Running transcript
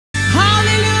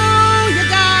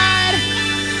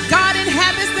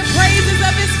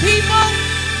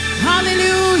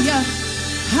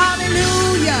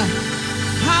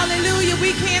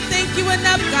We can't thank you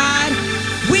enough, God.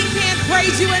 We can't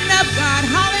praise you enough, God.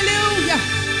 Hallelujah.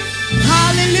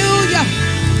 Hallelujah.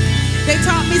 They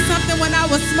taught me something when I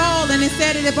was small, and it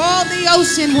said that if all the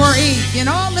ocean were ink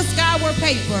and all the sky were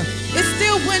paper, it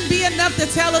still wouldn't be enough to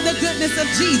tell of the goodness of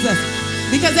Jesus.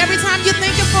 Because every time you're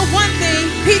thinking for one thing,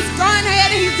 he's going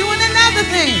ahead and he's doing another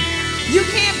thing. You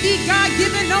can't be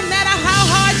God-given no matter how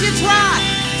hard you try.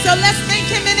 So let's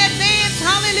thank him in advance.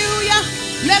 Hallelujah.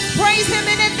 Let's praise him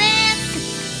in advance.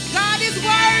 God is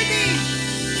worthy.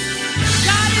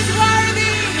 God is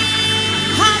worthy.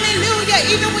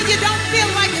 Hallelujah. Even when you don't feel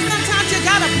like it, sometimes you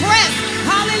gotta press.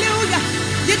 Hallelujah.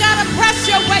 You gotta press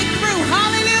your way through.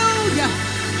 Hallelujah.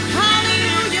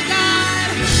 Hallelujah, God.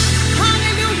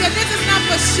 Hallelujah. This is not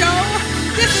for show.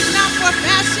 This is not for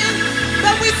fashion.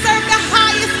 But we serve the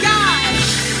highest God.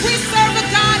 We serve a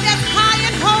God that's high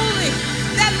and holy,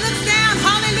 that looks down,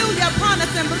 hallelujah, upon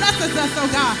us and blesses us, oh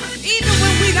God. Even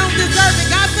when we don't deserve it,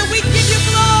 God. So we give you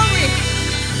glory.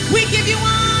 We give you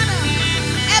honor.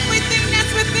 Everything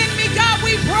that's within me, God,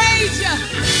 we praise you.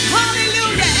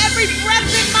 Hallelujah. Every breath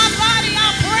in my body,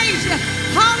 I'll praise you.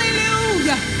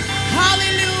 Hallelujah.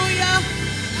 Hallelujah.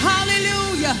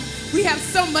 Hallelujah. We have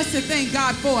so much to thank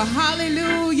God for.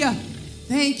 Hallelujah.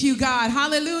 Thank you, God.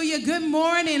 Hallelujah. Good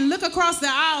morning. Look across the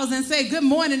aisles and say good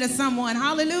morning to someone.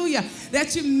 Hallelujah.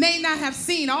 That you may not have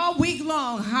seen all week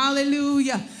long.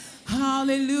 Hallelujah.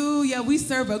 Hallelujah. We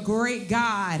serve a great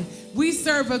God. We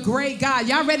serve a great God.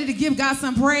 Y'all ready to give God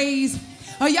some praise?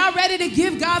 Are y'all ready to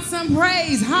give God some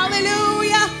praise?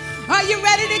 Hallelujah. Are you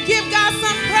ready to give God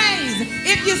some praise?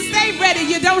 If you stay ready,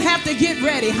 you don't have to get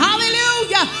ready.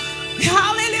 Hallelujah.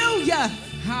 Hallelujah.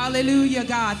 Hallelujah,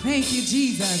 God. Thank you,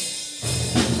 Jesus.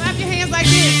 Clap your hands like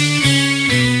this.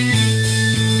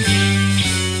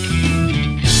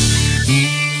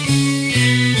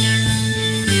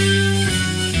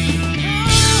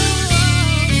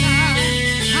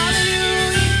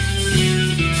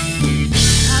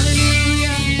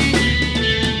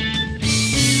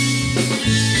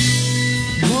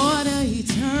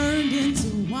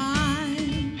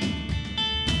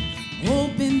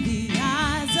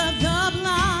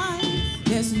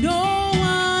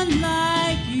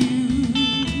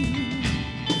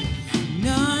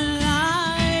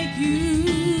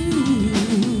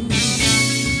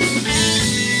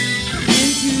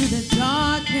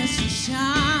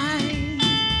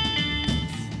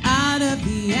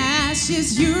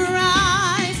 You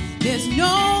rise, there's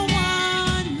no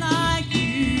one like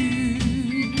you,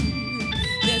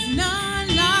 there's none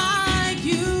like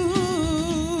you.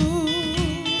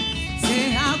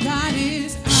 Say our God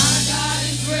is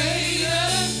greater,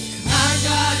 our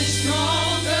God is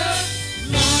stronger,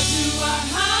 Lord, you are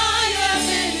higher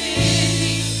than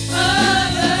any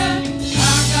other.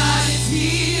 Our God is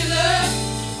healer,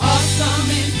 awesome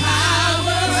in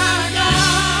power, our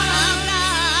God, our God.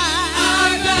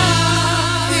 Our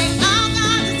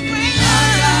God is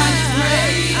greater.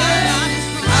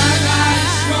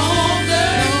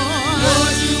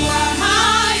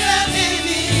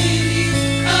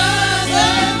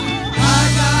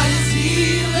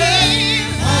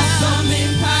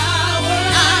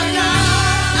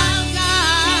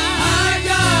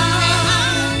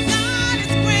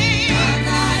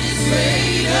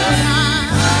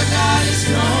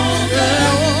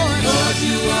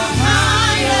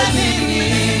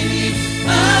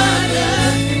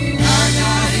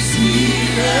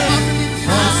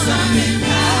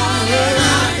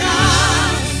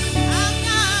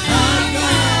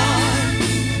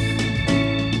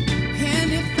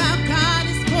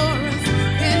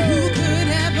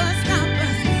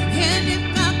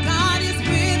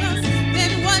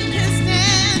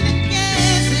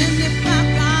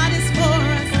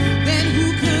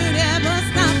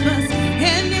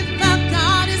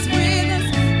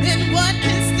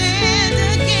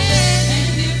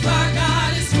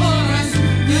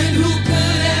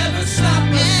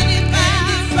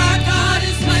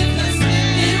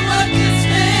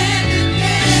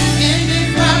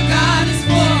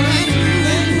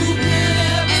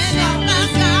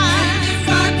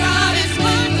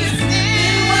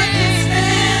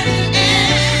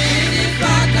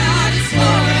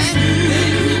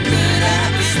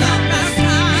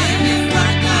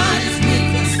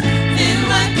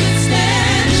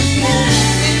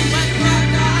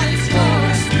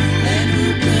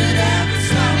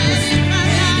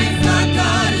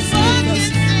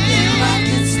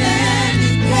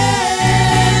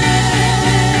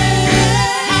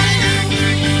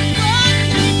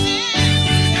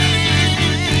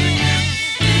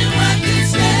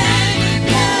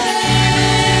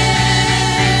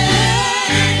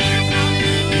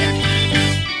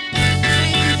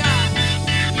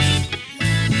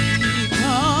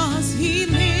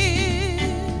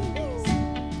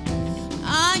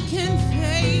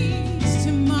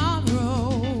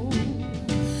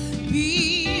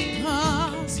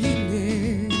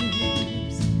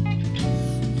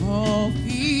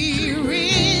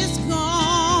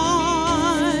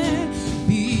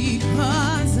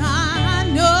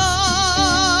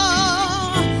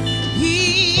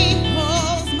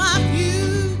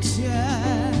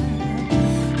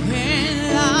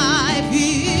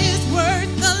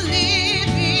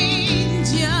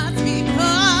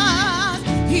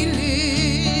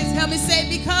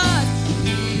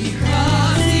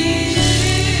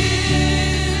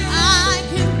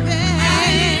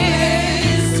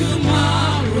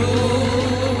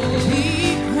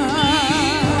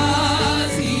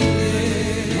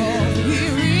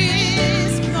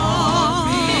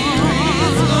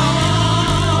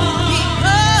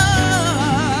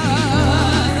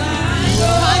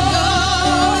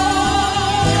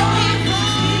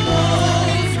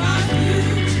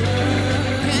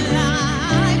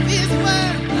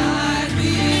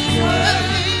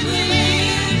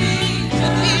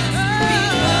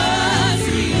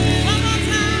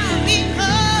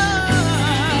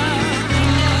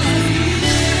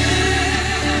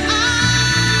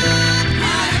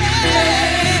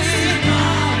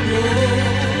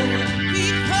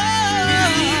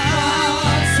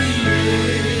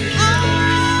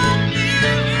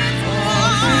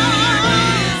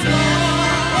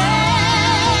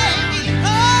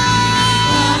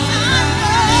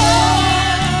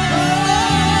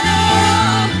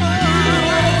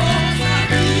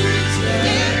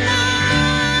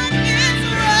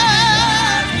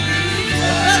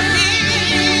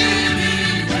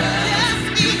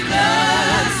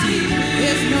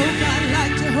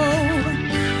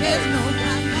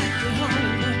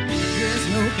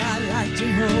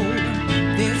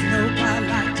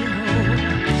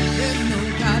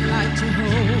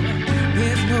 Jehovah.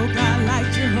 There's no God like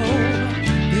Jehovah.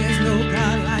 There's no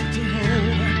God like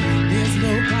Jehovah. There's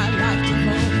no God like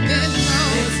Jehovah. There's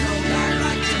no God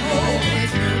like Jehovah.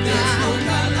 There's no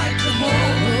God like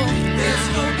Jehovah. There's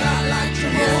no God like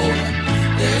Jehovah.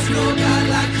 There's no God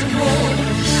like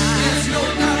Jehovah. There's no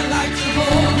God like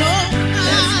Jehovah.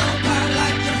 There's no God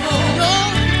like Jehovah.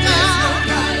 There's no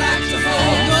God like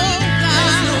Jehovah.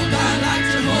 There's no God like Jehovah. There's no God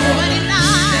like Jehovah.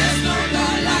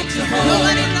 There's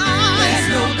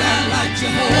no God like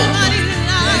Jehovah.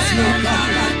 There's no God like Jehovah. There's no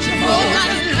God like Jehovah.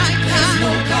 There's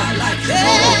no God like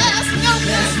Jehovah.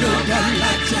 There's no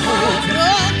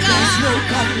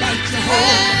God like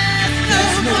Jehovah.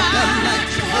 There's no God like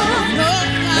Jehovah.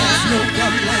 There's no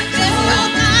God like Jehovah.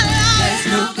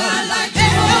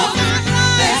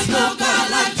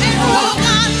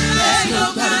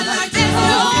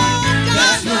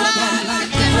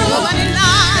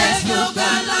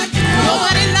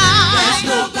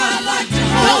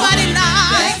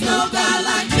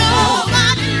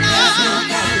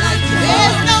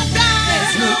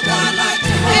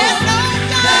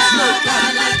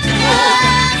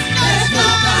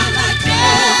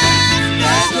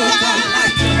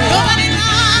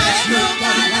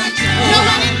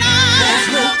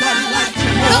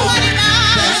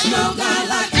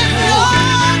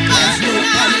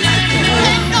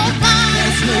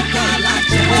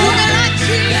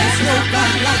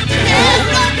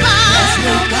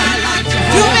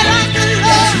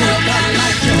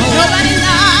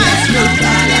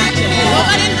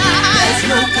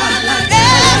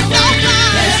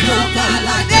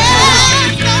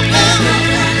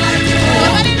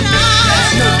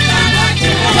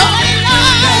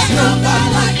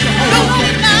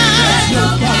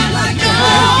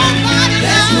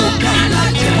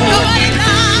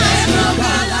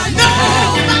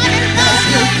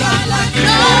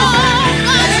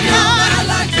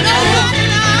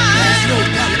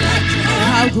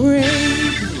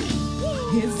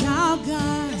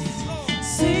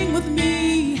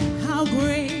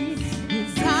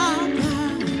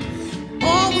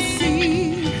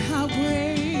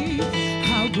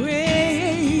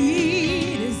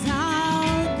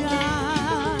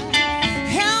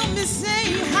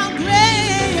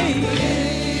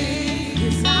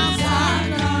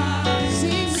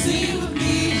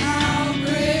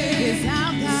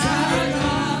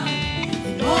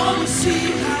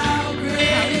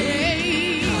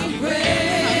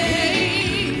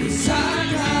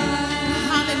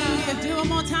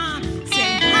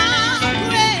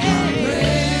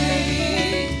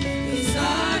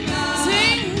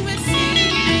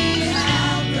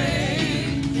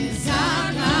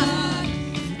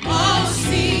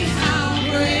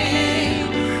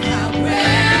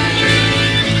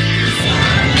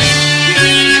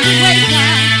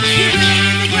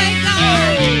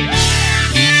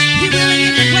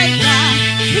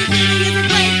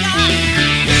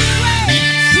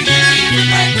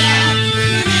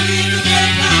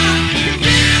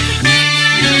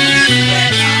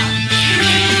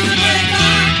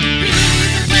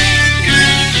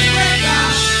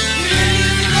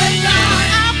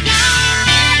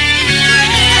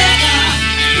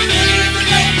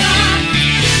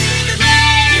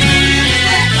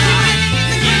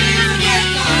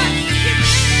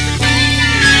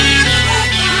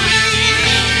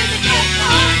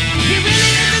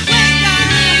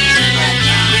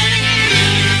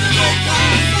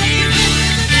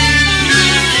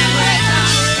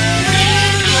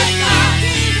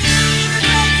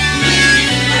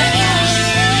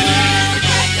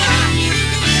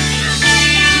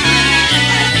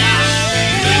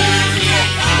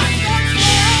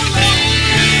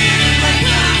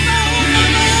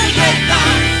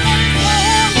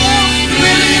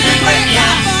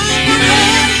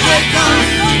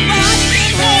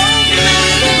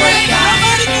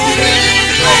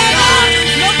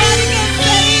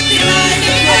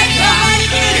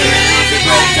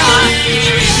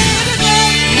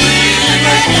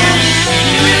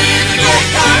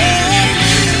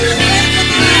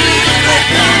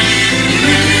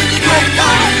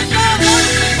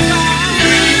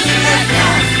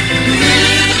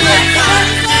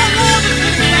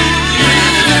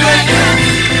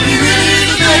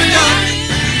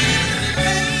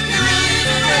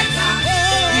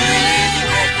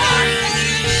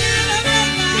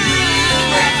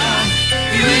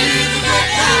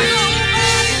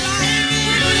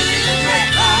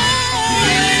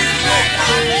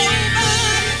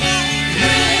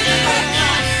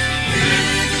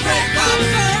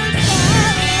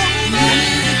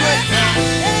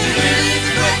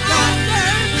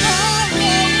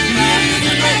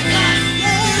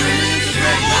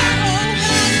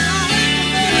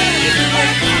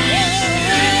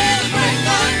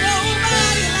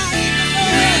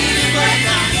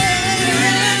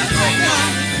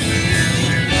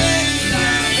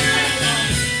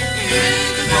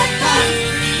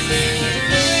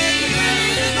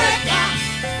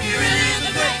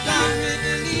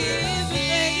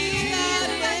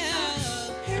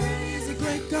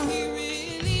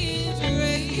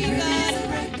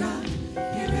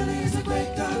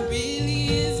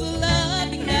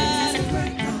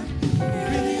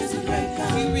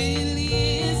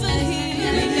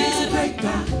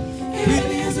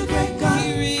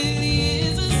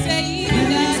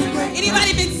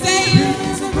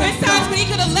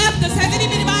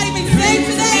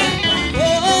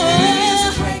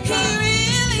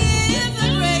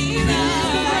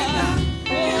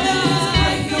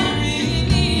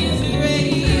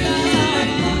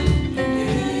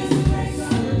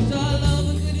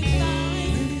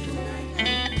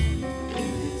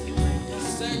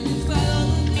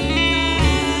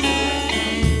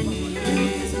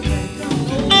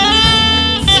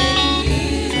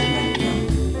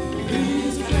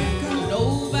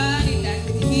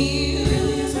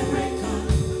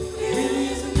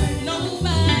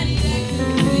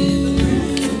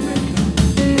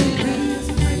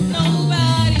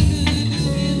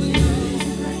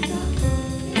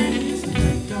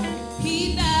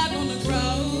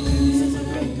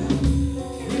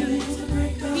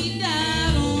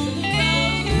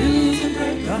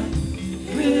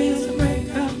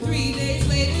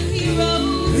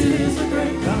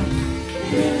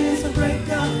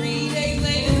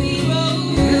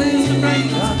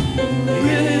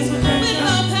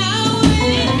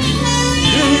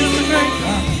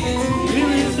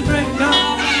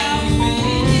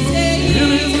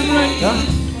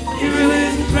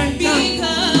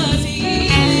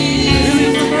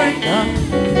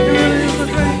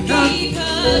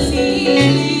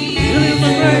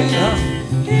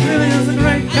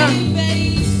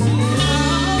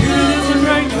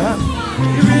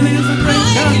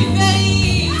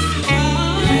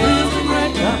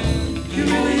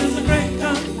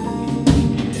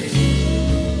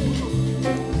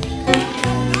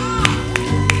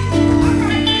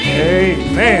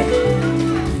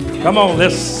 Amen. Come on,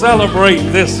 let's celebrate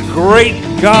this great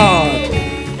God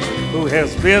who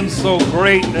has been so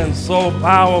great and so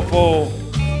powerful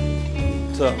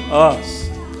to us.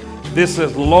 This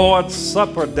is Lord's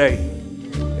Supper Day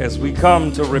as we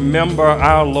come to remember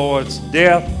our Lord's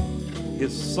death,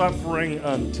 his suffering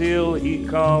until he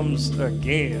comes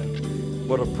again.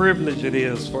 What a privilege it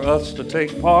is for us to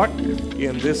take part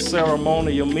in this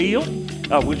ceremonial meal.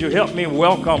 Would you help me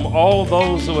welcome all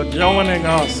those who are joining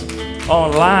us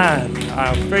online,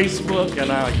 our Facebook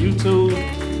and our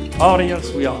YouTube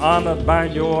audience. We are honored by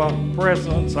your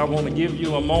presence. I want to give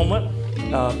you a moment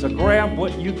to grab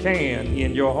what you can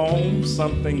in your home,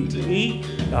 something to eat,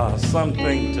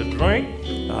 something to drink,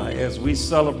 as we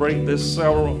celebrate this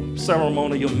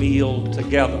ceremonial meal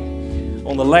together.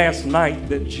 On the last night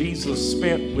that Jesus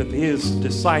spent with his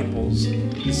disciples,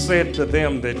 he said to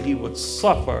them that he would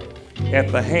suffer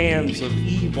at the hands of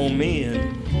evil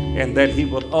men and that he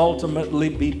would ultimately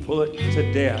be put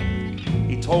to death.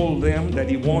 He told them that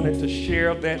he wanted to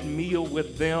share that meal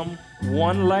with them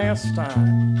one last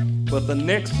time, but the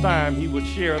next time he would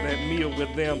share that meal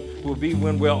with them will be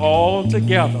when we're all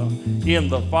together in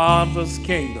the Father's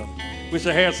kingdom. Wish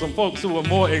I had some folks who were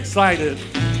more excited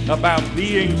about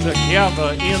being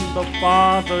together in the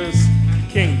Father's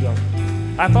kingdom.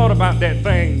 I thought about that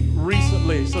thing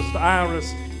recently, Sister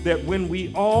Iris, that when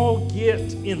we all get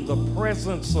in the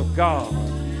presence of God,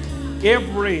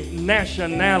 every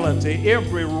nationality,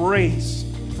 every race,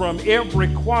 from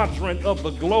every quadrant of the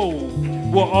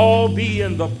globe will all be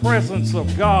in the presence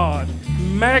of God,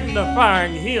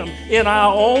 magnifying him in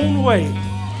our own way,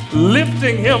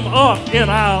 lifting him up in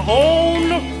our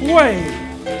own way.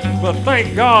 But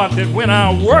thank God that when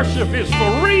our worship is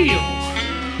for real,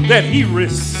 that he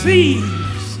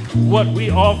receives what we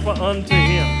offer unto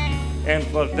him. And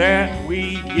for that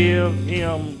we give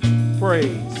him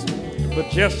praise.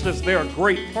 But just as there are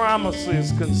great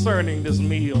promises concerning this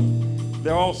meal,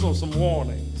 there are also some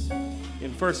warnings.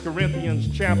 In 1 Corinthians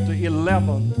chapter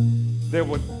 11, there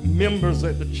were members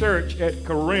at the church at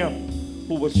Corinth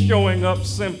who were showing up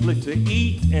simply to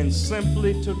eat and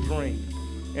simply to drink.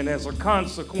 And as a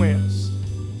consequence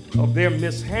of their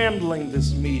mishandling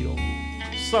this meal,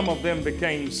 some of them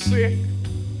became sick,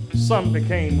 some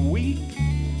became weak,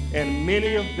 and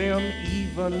many of them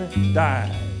even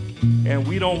died. And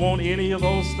we don't want any of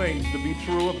those things to be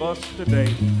true of us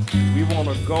today. We want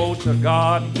to go to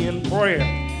God in prayer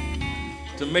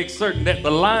to make certain that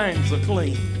the lines are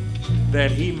clean,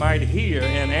 that he might hear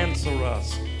and answer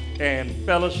us and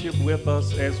fellowship with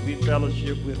us as we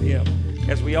fellowship with him.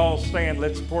 As we all stand,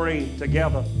 let's pray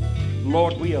together.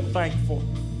 Lord, we are thankful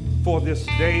for this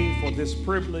day, for this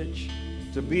privilege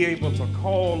to be able to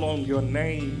call on your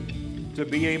name, to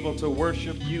be able to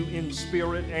worship you in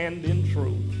spirit and in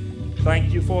truth.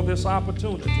 Thank you for this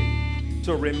opportunity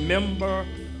to remember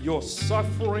your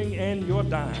suffering and your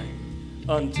dying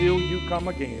until you come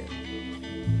again.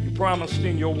 You promised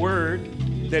in your word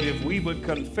that if we would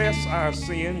confess our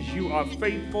sins, you are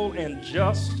faithful and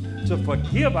just to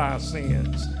forgive our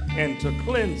sins and to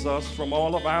cleanse us from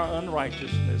all of our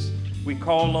unrighteousness. We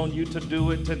call on you to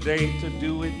do it today, to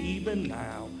do it even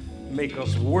now. Make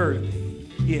us worthy.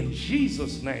 In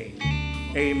Jesus' name,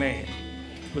 amen.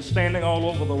 We're standing all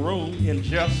over the room. In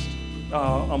just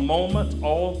a moment,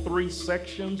 all three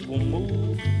sections will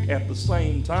move at the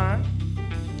same time.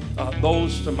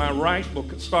 Those to my right,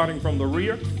 starting from the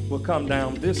rear, will come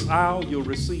down this aisle. You'll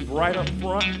receive right up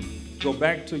front. Go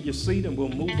back to your seat and we'll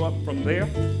move up from there.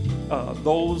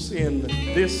 Those in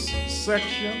this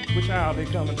section, which aisle are they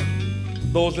coming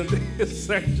in? Those in this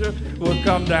section will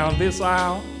come down this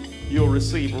aisle. You'll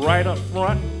receive right up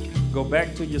front. Go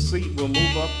back to your seat. We'll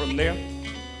move up from there.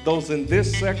 Those in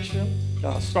this section,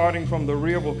 starting from the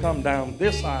rear, will come down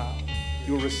this aisle.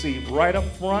 You'll receive right up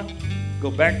front. Go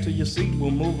back to your seat.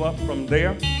 We'll move up from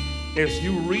there. As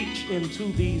you reach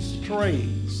into these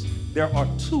trays, there are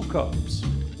 2 cups.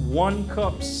 1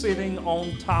 cup sitting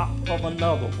on top of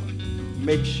another one.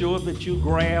 Make sure that you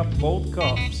grab both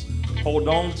cups. Hold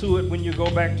on to it when you go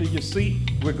back to your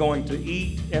seat. We're going to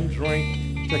eat and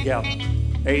drink together.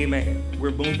 Amen.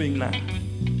 We're moving now.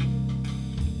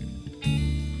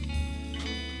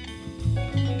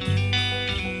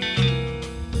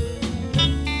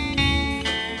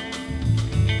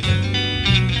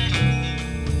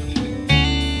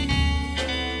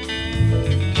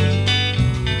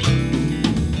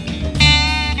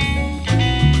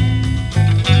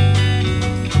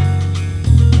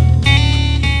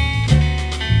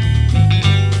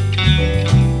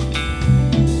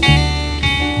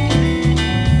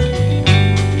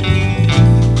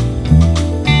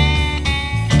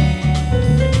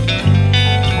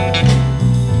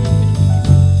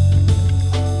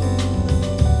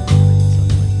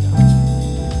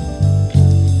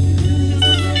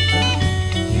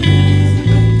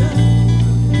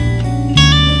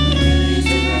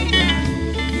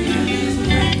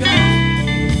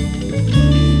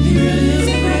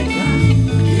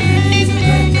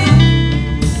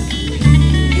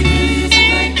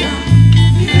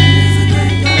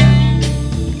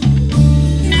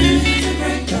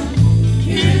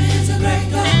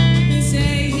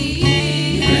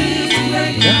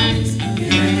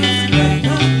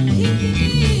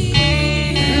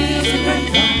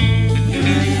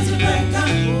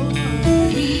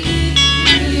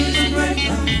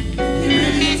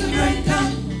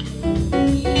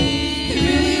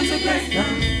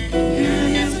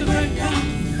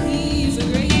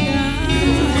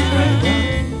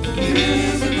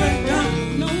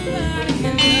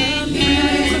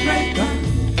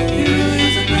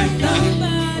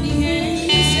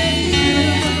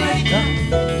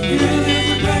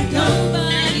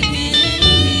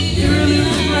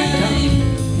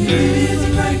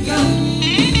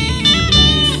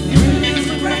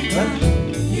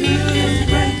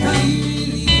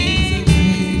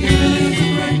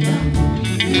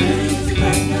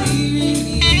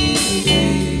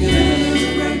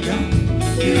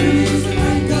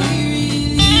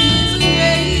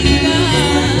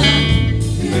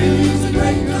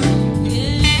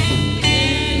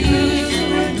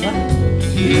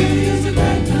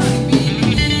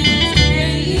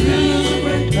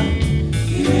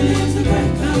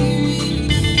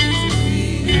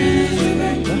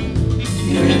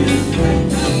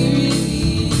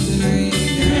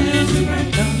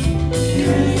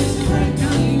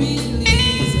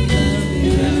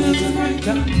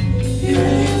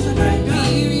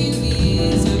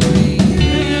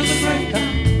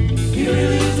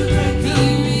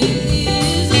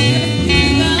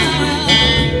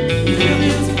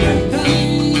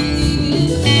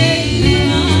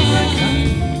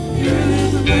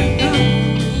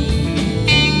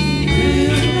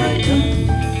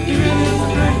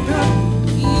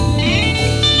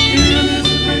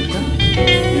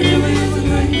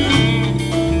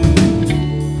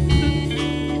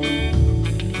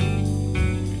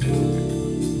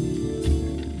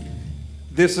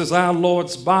 This is our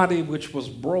Lord's body, which was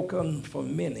broken for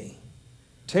many.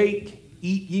 Take,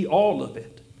 eat ye all of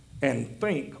it, and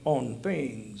think on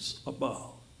things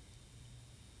above.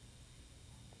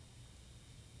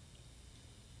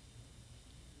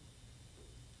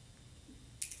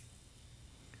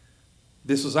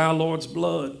 This is our Lord's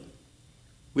blood,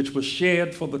 which was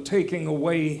shed for the taking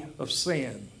away of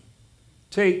sin.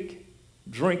 Take,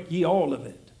 drink ye all of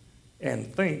it,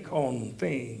 and think on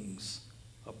things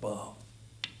above.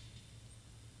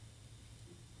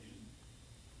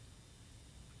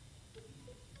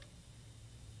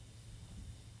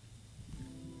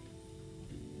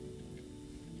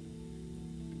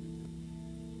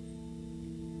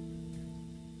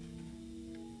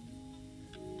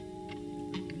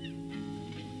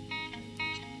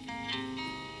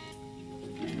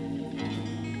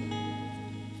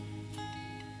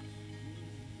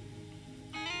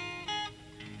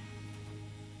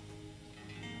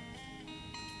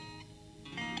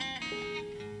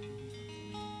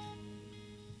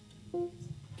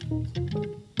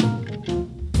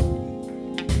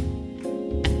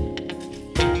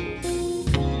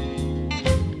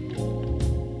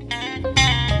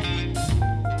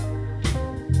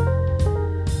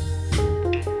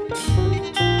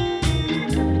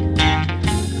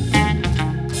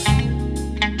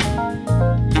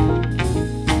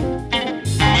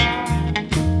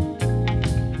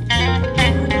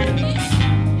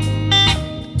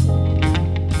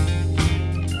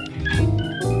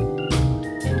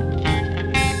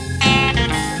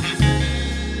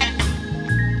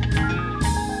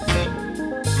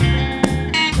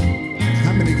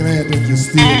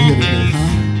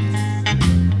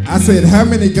 I said, how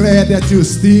many glad that you're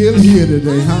still here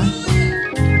today, huh?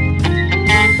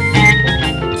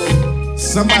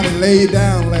 Somebody laid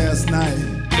down last night,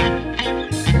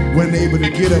 wasn't able to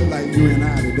get up like you and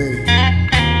I today.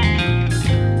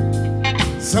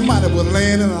 Somebody was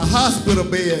laying in a hospital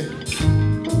bed,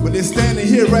 but they're standing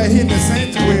here right here in the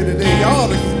sanctuary today. Y'all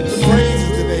the praises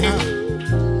today, huh?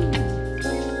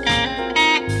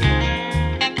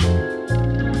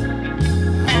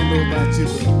 I don't know about you,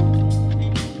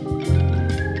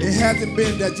 but it hasn't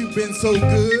been that you've been so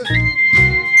good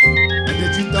and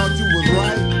that you thought you was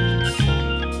right.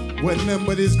 Wasn't nothing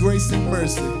but His grace and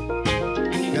mercy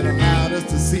that allowed us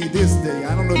to see this day.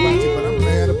 I don't know about you, but I'm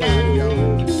glad about it,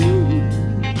 y'all.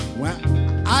 Well,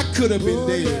 I could have been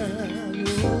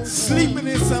dead, sleeping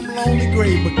in some lonely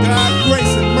grave, but God's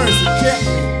grace and mercy kept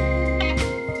me.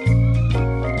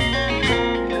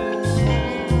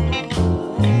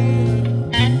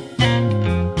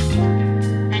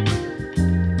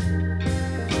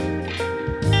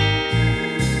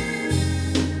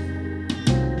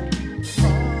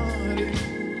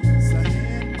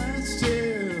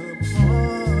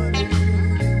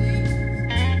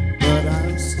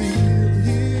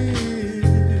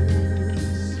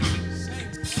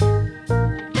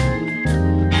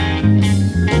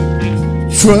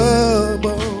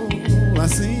 Trouble, I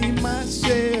seen my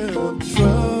share of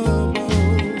trouble,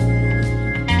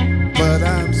 but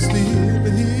I'm still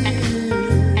here.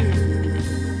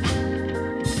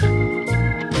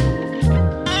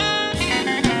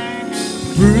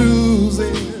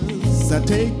 Bruises, I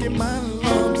take in my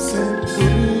lumps and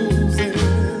bruises,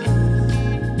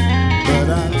 but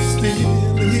I'm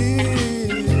still here.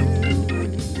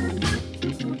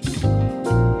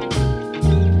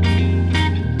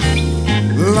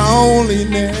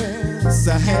 Loneliness,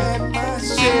 I had my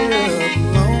share of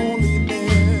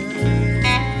loneliness,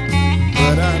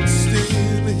 but I'm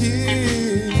still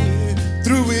here.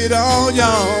 Through it all,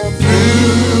 y'all,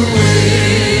 through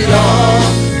it all,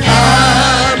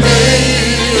 I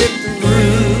made it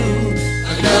through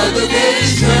another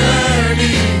day's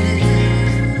journey.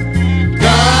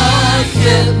 God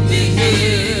kept me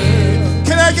here.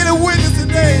 Can I get a witness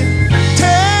today?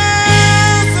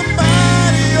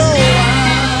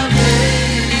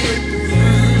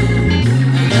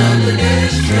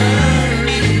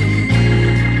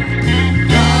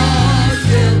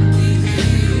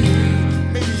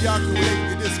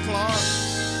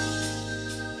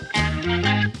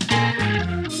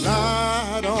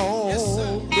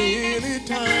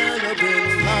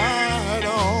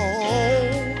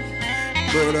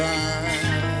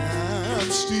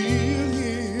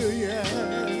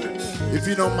 If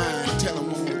you don't mind, tell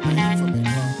them one more thing for me.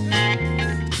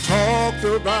 Talked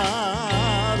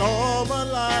about all my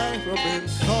life, I've been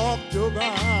talked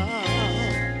about,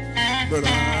 but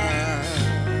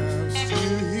I'm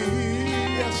still here,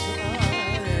 yes I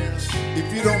am. If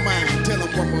you don't mind, tell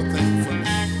them one more thing for me.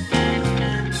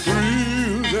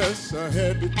 Bruises, I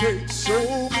had to take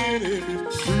so many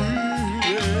bruises,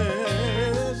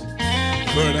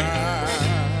 But I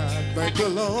thank the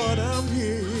Lord I'm here.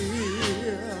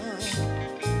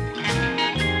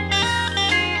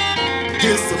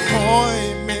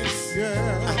 Disappointments,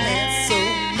 yeah. I had so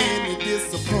many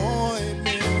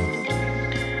disappointments,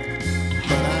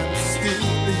 but I'm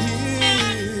still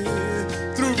here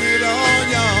through it all,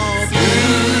 y'all.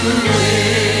 Through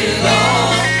it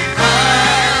all,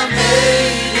 I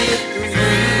made it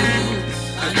through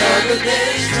another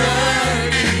day's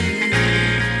journey.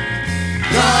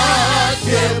 God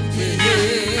kept me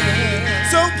here.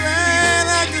 So glad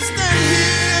I can stand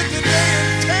here today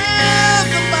and tell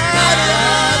somebody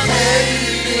I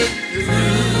made it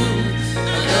through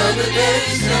another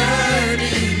day's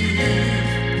journey.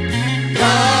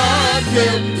 God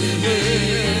kept me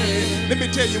here. Let me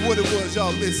tell you what it was,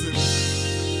 y'all. Listen.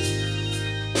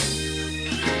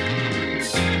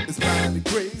 It's by the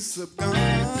grace of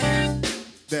God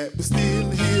that we're still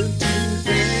here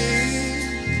today.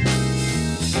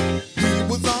 He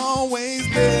was always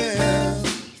there,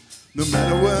 no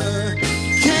matter what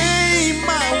came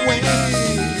my way.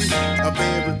 A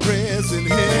very present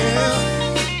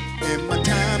help in my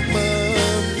time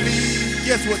of need.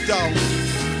 Guess what, y'all?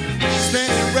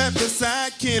 Standing right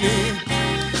beside Kenny,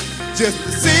 just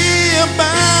to see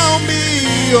about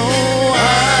me. Oh,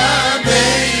 I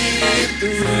made it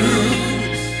through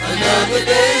another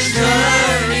day's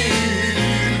journey.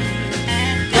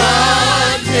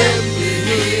 God kept me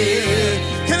here.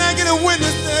 Can I get a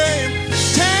witness name?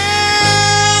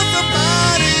 Tell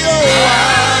somebody, oh,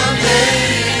 I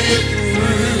made it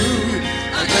through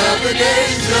another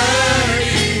day's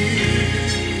journey.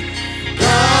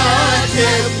 God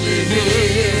kept me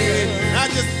here. I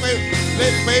just let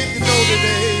faith know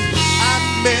today I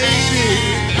made it.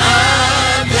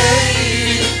 I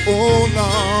made it. Oh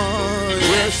Lord,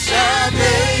 yes I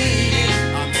made it.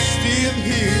 I'm still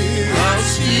here. I'm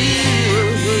still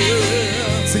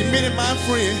here. See, many of my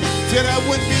friends said I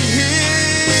wouldn't be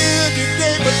here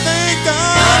today, but thank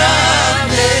God I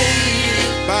made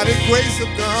it. By the grace of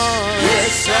God,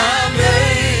 yes I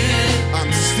made it.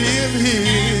 I'm still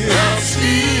here. I'm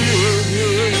still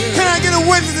here. Can I get a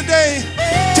witness today?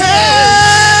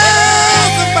 Tell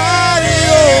somebody,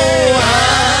 oh,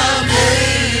 I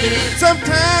made it.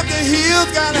 Sometimes the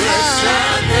hills got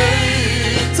high.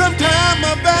 Sometimes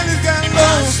my valley's got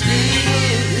low.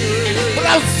 But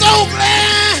I'm so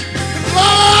glad the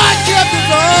Lord kept his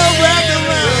arm wrapped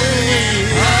around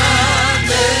me. I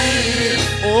made it.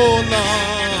 Oh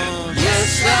Lord,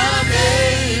 yes I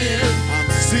made it. I'm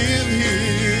still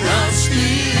here. I'm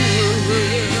still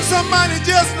here. Somebody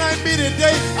just like me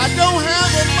today. I don't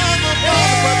have a mother,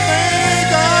 father, but thank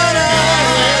God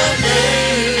I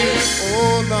made it.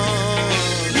 Oh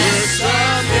Lord, yes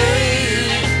I made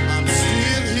it. I'm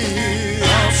still here.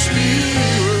 I'm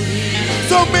still here.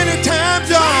 So many times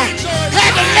y'all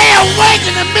had to lay awake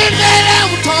in the midnight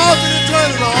hour, tossing and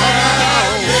turning on.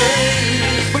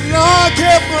 But Lord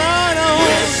kept right on.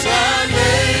 Yes I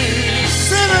made it.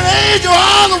 Sent an angel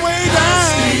all the way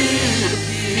down.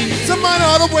 Somebody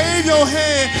ought to wave your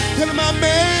hand. Tell him I made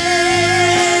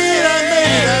it, I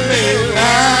made it, I made it. I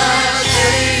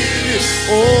made it.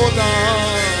 Oh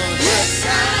Lord, yes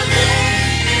I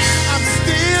made it. I'm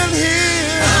still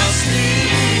here. I'm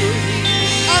still here.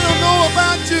 I don't know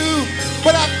about you,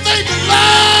 but I thank the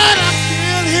Lord I'm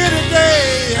still here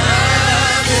today.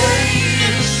 I made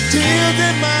it. Tears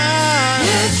in my eyes.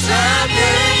 Yes I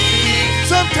made it.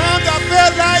 Sometimes I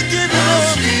felt like giving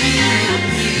up.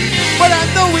 But I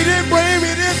know he didn't bring me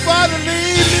this far to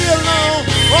leave me alone.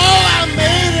 Oh, I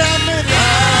made it, I made it.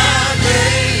 I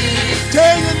made it.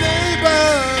 Tell your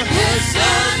neighbor. Yes, I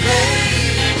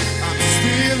made it. I'm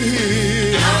still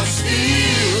here. I'm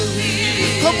still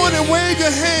here. Come on and wave your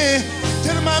hand.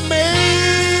 Tell him I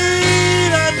made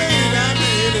it, I made it, I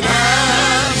made it.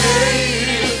 I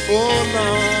made it. Oh,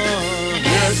 Lord.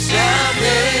 Yes, I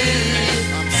made it.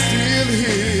 I'm still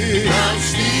here. I'm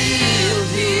still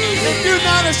here. If you're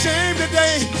not ashamed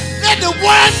today, let the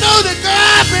world know that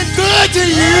God's been good to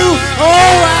you. Oh,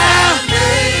 I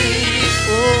made it.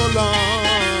 Oh,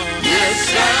 Lord. Yes,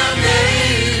 I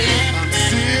made it. I'm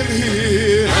still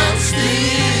here. I'm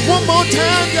still one more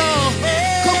time, y'all.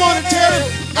 Come on and tell him,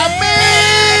 I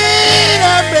made it,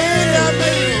 I made it, I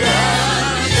made it.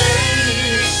 I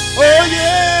made it. Oh,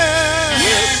 yeah.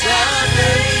 Yes, I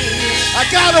made it. I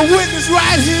got a witness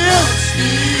right here.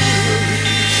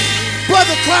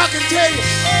 Brother Clark can tell you,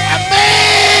 I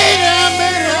made it, I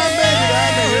made it, I made it, I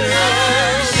made it, I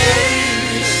made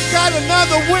it. Got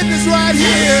another witness right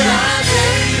here.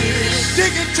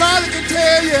 Dick and Charlie can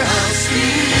tell you.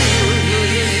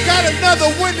 Got another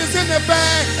witness in the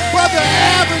back. Brother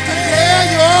Alvin can tell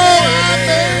you, oh, I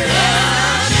made it.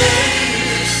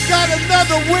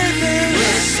 another witness.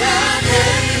 Yes, I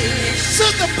made it.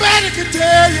 Sister Betty can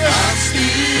tell you. I'm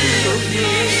still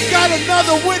here. Got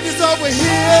another witness over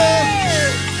here.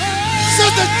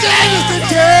 Sister Janice can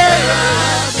tell you.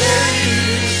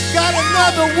 Got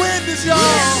another witness, y'all.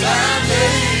 Yes, I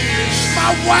made it.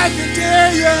 My wife can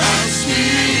tell you. I'm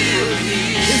still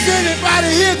here. Is anybody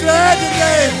here glad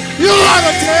today? You ought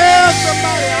to tell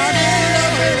somebody I made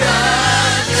it.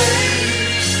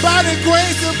 By the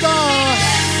grace of God,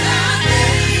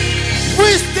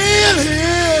 we're still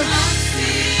here.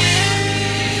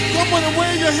 Come on and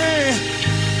wave your hand.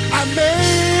 I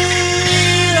made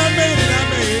it.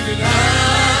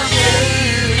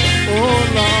 Oh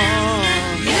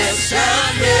Lord. Yes, I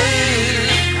made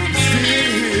it.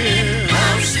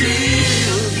 I'm still here.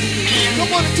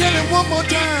 Come on and tell him one more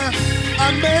time.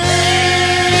 I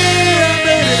made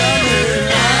it.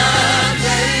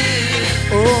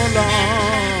 Oh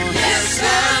Lord. Yes, I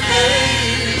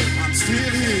made it. I'm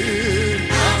still here.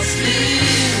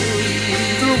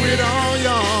 Through it all,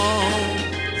 y'all.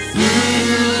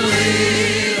 Through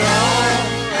it all,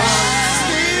 I'm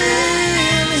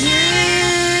still here.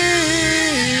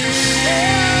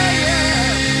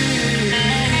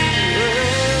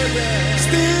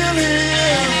 Still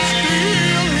here.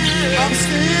 I'm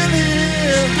still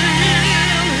here.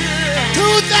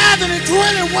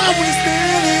 2021, we're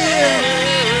still here.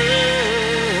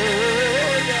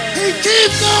 He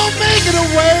keeps on making a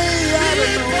way out of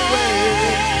no way.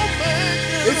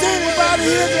 Is anybody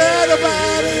here glad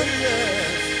about it?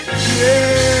 Yeah.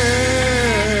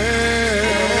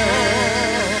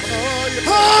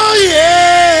 Oh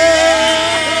yeah.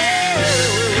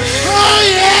 Oh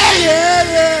yeah.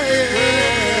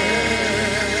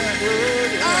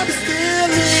 I'm still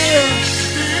here.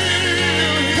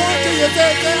 Point to your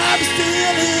day, I'm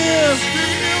still here.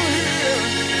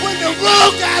 When the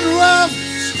road got rough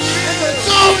and the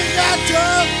going got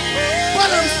tough, but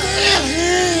I'm still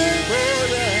here.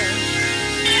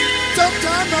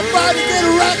 Sometimes my body get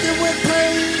racking with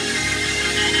pain.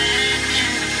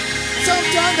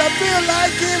 Sometimes I feel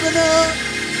like giving up.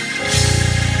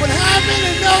 But how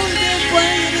many know he didn't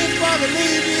bring you this far to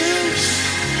leave you?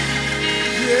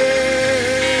 Yeah.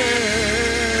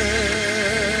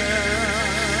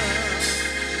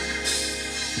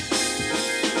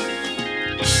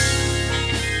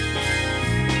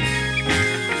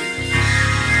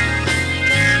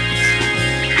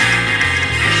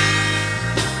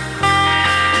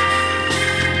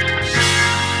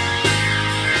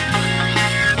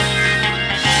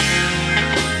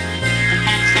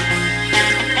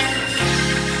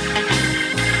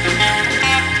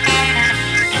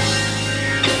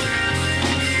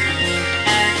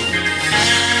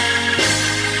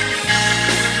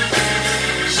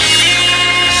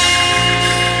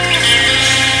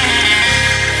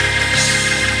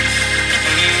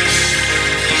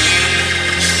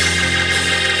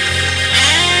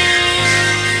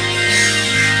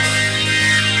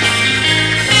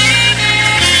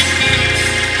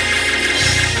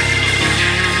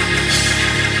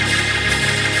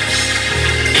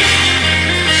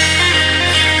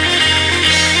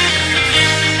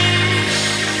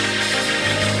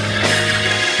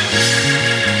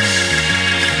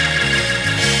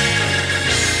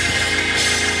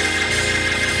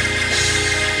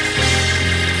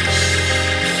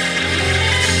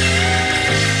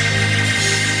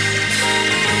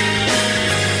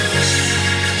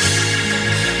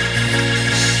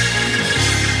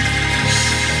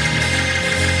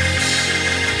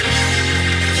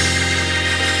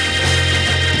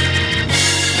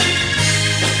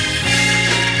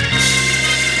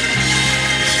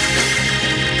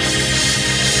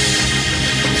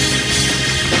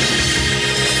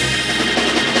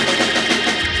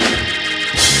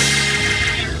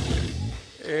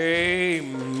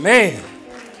 Amen.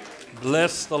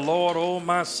 Bless the Lord, O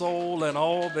my soul, and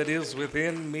all that is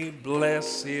within me.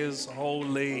 Bless his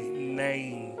holy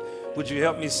name. Would you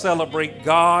help me celebrate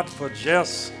God for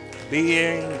just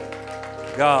being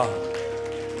God?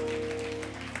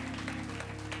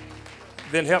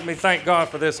 Then help me thank God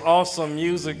for this awesome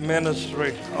music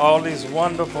ministry, all these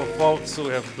wonderful folks who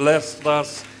have blessed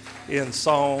us in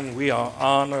song. We are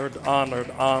honored, honored,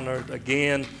 honored.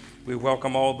 Again, we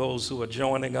welcome all those who are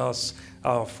joining us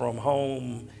from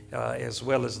home, as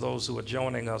well as those who are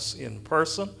joining us in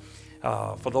person.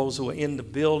 For those who are in the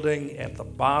building, at the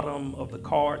bottom of the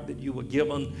card that you were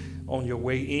given on your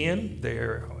way in,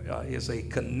 there is a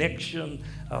connection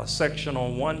section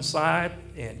on one side,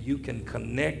 and you can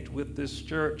connect with this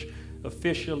church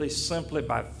officially simply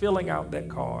by filling out that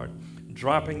card,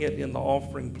 dropping it in the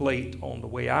offering plate on the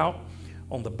way out,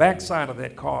 On the back side of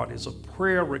that card is a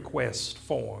prayer request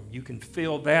form. You can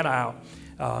fill that out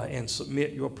and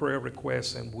submit your prayer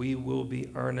requests, and we will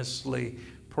be earnestly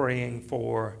praying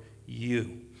for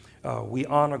you. We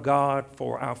honor God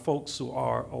for our folks who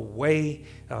are away.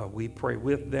 We pray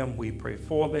with them. We pray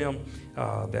for them,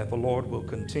 that the Lord will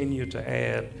continue to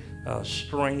add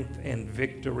strength and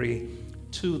victory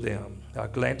to them.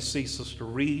 Glad to see Sister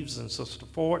Reeves and Sister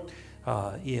Fort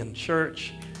in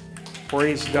church.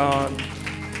 Praise God.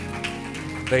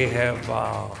 They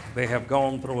have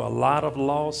gone through a lot of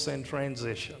loss and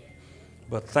transition,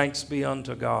 but thanks be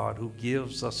unto God who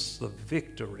gives us the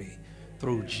victory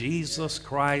through Jesus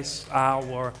Christ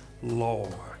our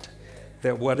Lord,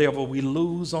 that whatever we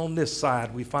lose on this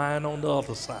side, we find on the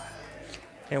other side,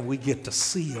 and we get to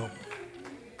see Him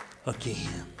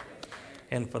again.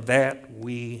 And for that,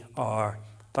 we are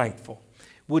thankful.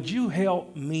 Would you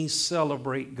help me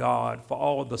celebrate God for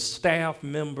all the staff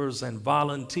members and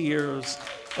volunteers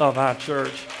of our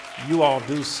church? You all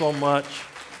do so much.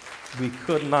 We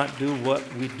could not do what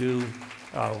we do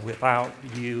without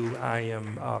you. I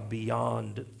am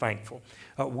beyond thankful.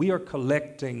 We are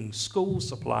collecting school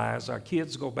supplies. Our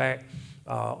kids go back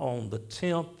on the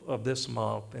 10th of this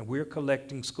month, and we're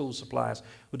collecting school supplies.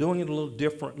 We're doing it a little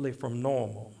differently from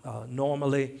normal.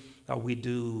 Normally, we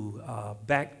do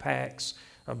backpacks,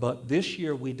 but this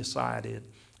year we decided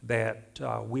that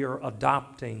we are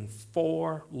adopting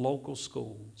 4 local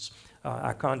schools.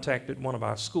 I contacted one of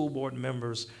our school board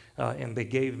members, and they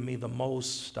gave me the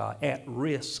most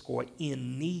at-risk or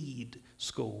in-need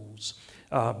schools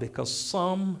because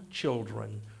some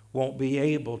children won't be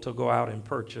able to go out and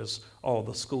purchase all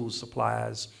the school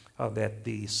supplies that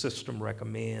the system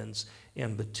recommends,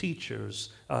 and the teachers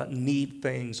need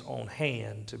things on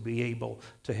hand to be able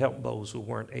to help those who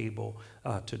weren't able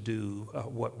to do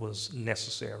what was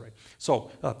necessary.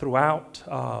 So throughout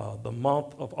the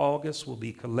month of August, we'll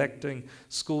be collecting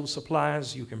school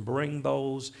supplies. You can bring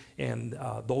those, and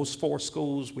those 4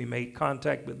 schools, we made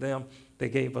contact with them. They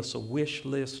gave us a wish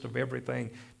list of everything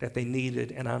that they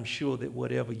needed, and I'm sure that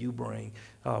whatever you bring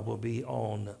will be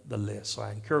on the list. So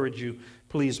I encourage you,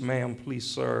 please, ma'am, please,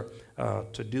 sir,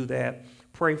 to do that.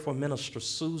 Pray for Minister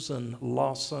Susan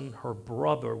Lawson. Her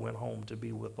brother went home to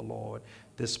be with the Lord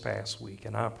this past week,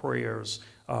 and our prayers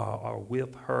are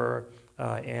with her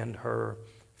and her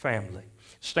family.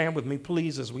 Stand with me,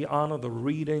 please, as we honor the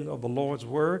reading of the Lord's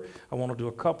Word. I want to do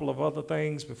a couple of other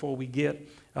things before we get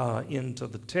into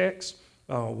the text.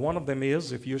 One of them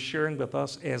is, if you're sharing with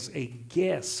us as a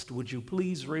guest, would you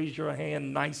please raise your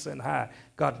hand nice and high?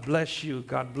 God bless you,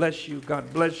 God bless you,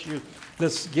 God bless you.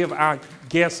 Let's give our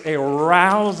guests a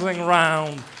rousing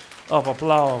round of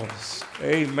applause.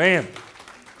 Amen.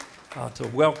 To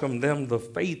welcome them the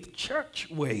Faith Church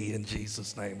way in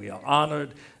Jesus' name. We are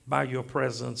honored by your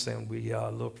presence, and we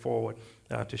look forward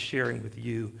to sharing with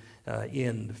you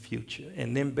in the future.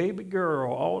 And then baby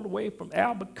girl all the way from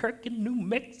Albuquerque, New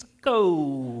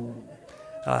Mexico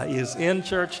is in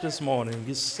church this morning.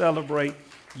 We celebrate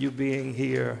you being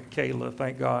here, Kayla.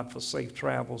 Thank God for safe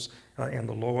travels and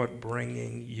the Lord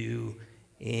bringing you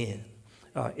in.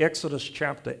 Exodus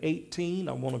chapter 18,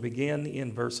 I want to begin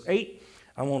in verse 8.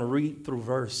 I want to read through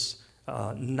verse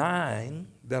 9,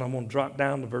 then I'm going to drop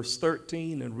down to verse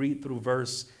 13 and read through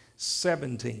verse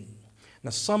 17. Now,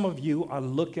 some of you are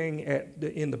looking at,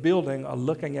 in the building, are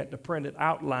looking at the printed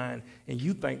outline, and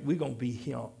you think we're going to be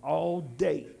here all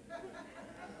day.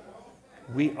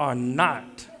 We are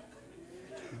not,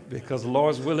 because the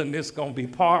Lord's willing, this is going to be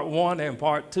part 1 and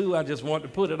part 2. I just want to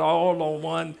put it all on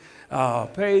one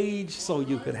page so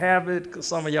you could have it, because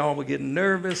some of y'all were getting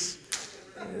nervous.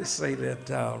 They say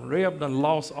that Reb done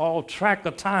lost all track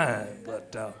of time,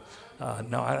 but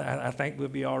no, I think we'll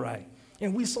be all right.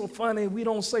 And we so funny, we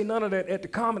don't say none of that at the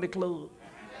comedy club.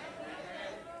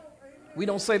 We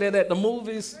don't say that at the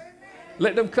movies.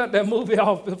 Let them cut that movie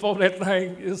off before that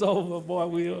thing is over,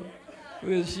 boy.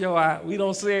 We'll show out. We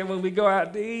don't say it when we go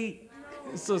out to eat.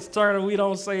 Sister Turner, we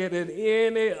don't say it in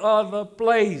any other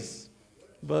place.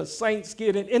 But saints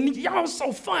get it. And y'all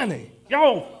so funny.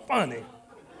 Y'all funny.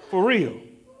 For real.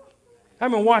 I've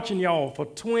been watching y'all for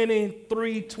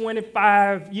 23,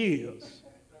 25 years.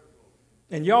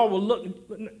 And y'all will look,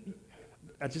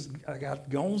 I got to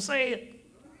go and say it.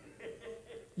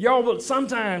 Y'all will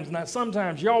sometimes,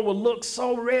 y'all will look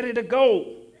so ready to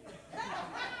go.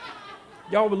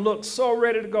 Y'all will look so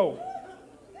ready to go.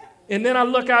 And then I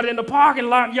look out in the parking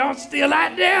lot, y'all still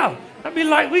out there. I'd be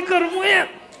like, we could have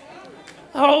went.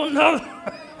 Oh, no.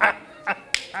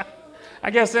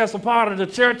 I guess that's a part of the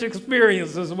church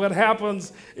experience, is what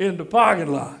happens in the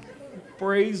parking lot.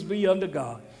 Praise be unto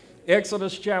God.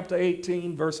 Exodus chapter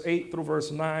 18, verse 8 through verse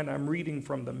 9. I'm reading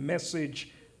from the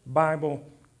Message Bible,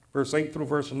 verse 8 through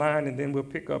verse 9, and then we'll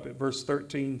pick up at verse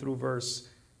 13 through verse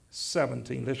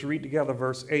 17. Let's read together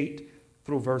verse 8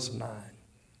 through verse 9.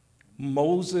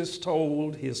 Moses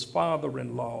told his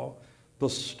father-in-law the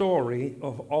story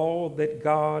of all that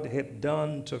God had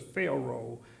done to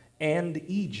Pharaoh and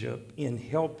Egypt in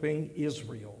helping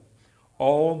Israel,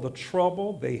 all the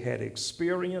trouble they had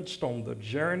experienced on the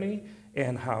journey,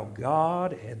 and how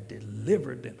God had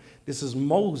delivered them. This is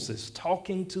Moses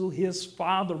talking to his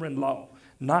father-in-law,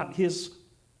 not his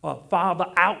father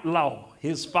outlaw,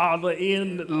 his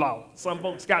father-in-law. Some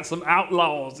folks got some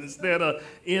outlaws instead of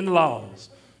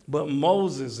in-laws. But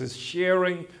Moses is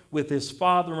sharing with his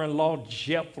father-in-law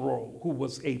Jethro, who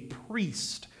was a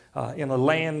priest in a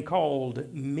land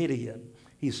called Midian.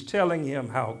 He's telling him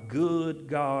how good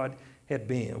God had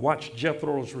been. Watch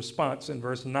Jethro's response in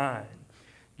verse 9.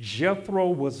 Jethro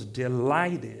was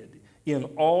delighted in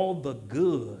all the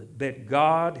good that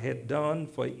God had done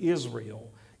for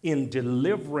Israel in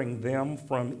delivering them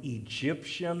from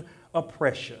Egyptian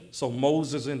oppression. So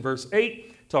Moses in verse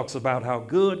 8 talks about how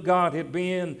good God had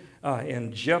been,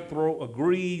 and Jethro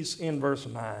agrees in verse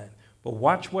 9. But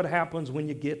watch what happens when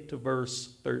you get to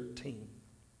verse 13.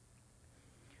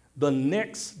 The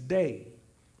next day,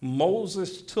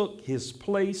 Moses took his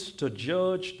place to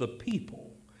judge the people.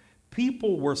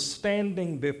 People were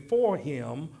standing before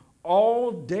him all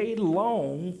day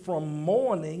long from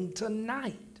morning to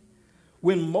night.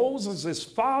 When Moses'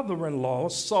 father-in-law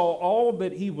saw all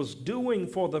that he was doing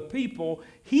for the people,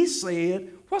 he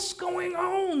said, "What's going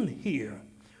on here?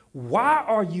 Why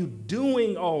are you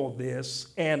doing all this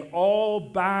and all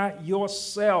by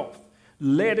yourself,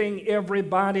 letting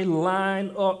everybody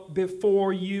line up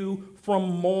before you from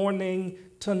morning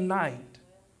to night?"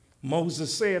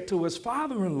 Moses said to his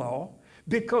father-in-law,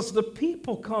 "Because the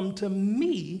people come to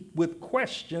me with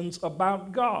questions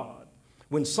about God.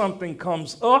 When something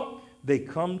comes up, they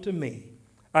come to me.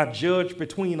 I judge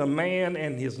between a man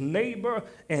and his neighbor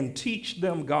and teach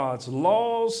them God's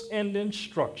laws and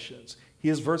instructions."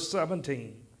 Here's verse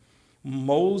 17.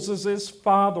 Moses'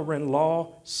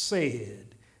 father-in-law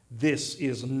said, "This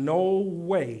is no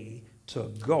way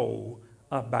to go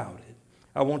about it."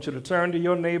 I want you to turn to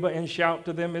your neighbor and shout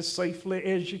to them as safely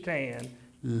as you can,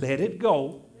 "Let it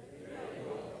go.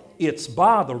 It's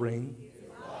bothering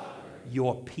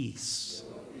your peace."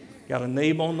 Got a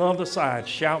neighbor on the other side.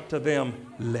 Shout to them,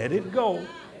 "Let it go.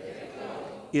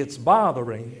 It's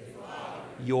bothering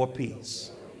your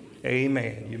peace."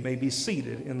 Amen. You may be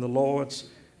seated in the Lord's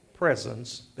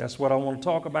presence. That's what I want to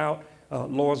talk about,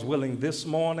 Lord's willing, this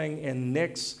morning and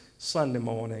next Sunday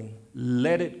morning.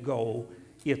 Let it go.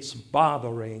 It's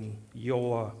bothering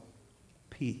your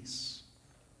peace.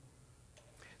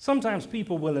 Sometimes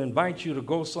people will invite you to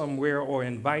go somewhere or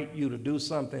invite you to do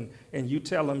something, and you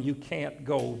tell them you can't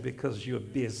go because you're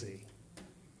busy.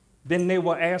 Then they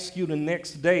will ask you the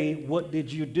next day, "What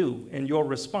did you do?" And your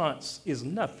response is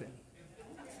nothing.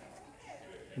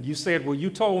 You said, "Well, you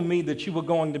told me that you were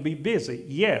going to be busy."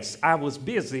 Yes, I was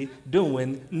busy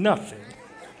doing nothing.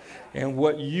 And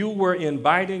what you were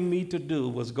inviting me to do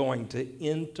was going to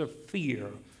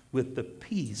interfere with the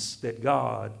peace that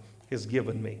God has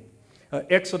given me.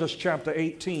 Exodus chapter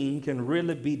 18 can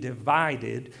really be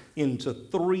divided into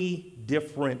three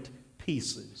different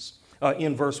pieces.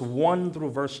 In verse 1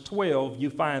 through verse 12, you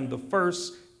find the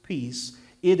first piece.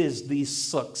 It is the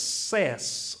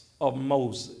success of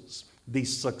Moses. The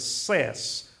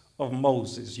success of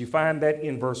Moses. You find that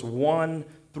in verse 1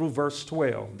 through verse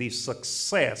 12, the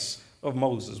success of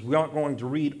Moses. We aren't going to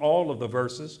read all of the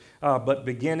verses, but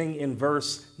beginning in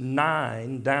verse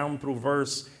 9 down through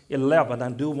verse 11, I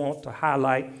do want to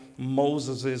highlight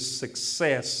Moses'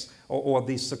 success or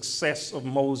the success of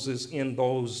Moses in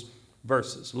those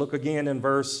verses. Look again in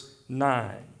verse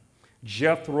 9.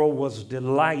 Jethro was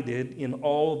delighted in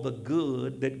all the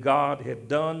good that God had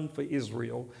done for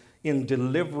Israel in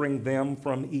delivering them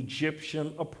from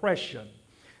Egyptian oppression.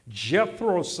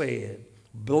 Jethro said,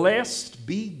 "Blessed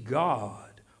be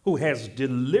God who has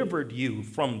delivered you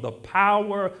from the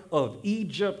power of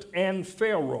Egypt and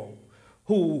Pharaoh,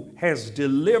 who has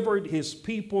delivered his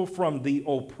people from the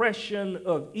oppression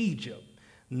of Egypt.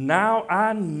 Now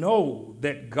I know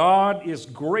that God is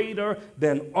greater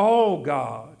than all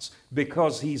gods,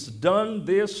 because he's done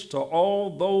this to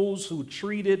all those who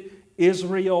treated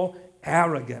Israel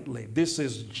arrogantly." This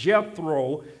is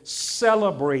Jethro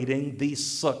celebrating the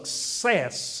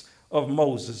success of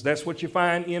Moses. That's what you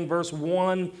find in verse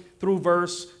 1 through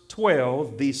verse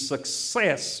 12, the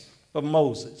success of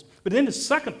Moses. But then the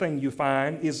second thing you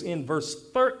find is in verse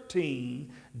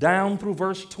 13 down through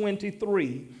verse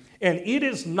 23. And it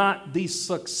is not the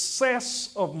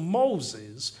success of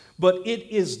Moses, but it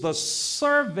is the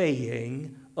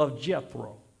surveying of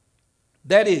Jethro.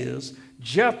 That is,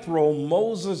 Jethro,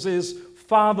 Moses'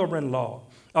 father-in-law,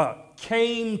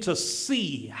 came to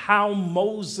see how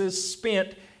Moses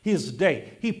spent his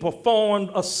day. He performed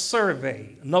a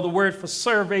survey. Another word for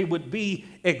survey would be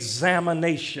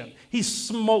examination. He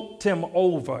smoked him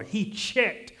over. He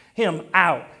checked him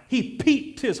out. He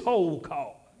peeped his whole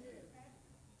car.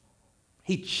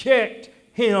 He checked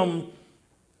him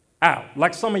out,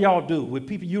 like some of y'all do with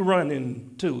people you run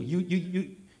into.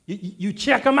 You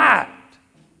check them out.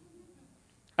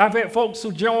 I've had folks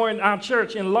who join our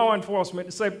church in law enforcement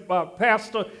and say,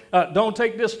 Pastor, don't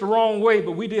take this the wrong way,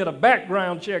 but we did a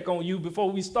background check on you before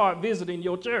we start visiting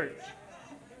your church.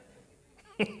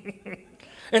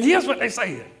 And here's what they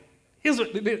said. Here's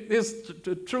what this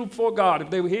the truth for God. If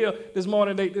they were here this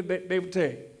morning, they would tell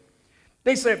you.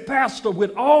 They said, Pastor,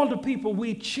 with all the people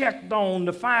we checked on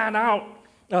to find out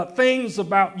things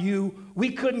about you,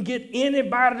 we couldn't get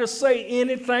anybody to say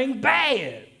anything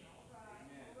bad.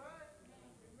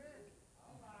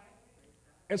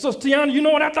 And so, Tiana, you know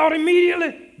what I thought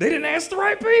immediately? They didn't ask the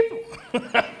right people.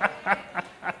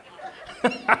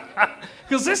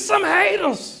 Because there's some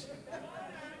haters.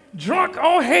 Drunk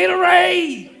on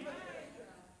haterade.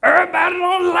 Everybody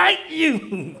don't like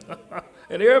you.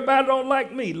 And everybody don't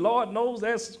like me. Lord knows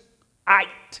that's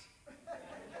it.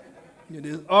 It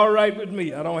is all right with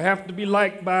me. I don't have to be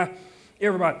liked by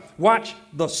everybody. Watch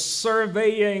the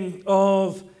surveying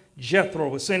of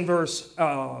Jethro. It's in verse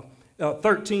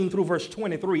 13 through verse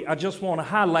 23. I just want to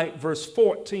highlight verse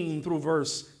 14 through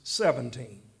verse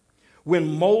 17.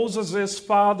 When Moses'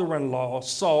 father-in-law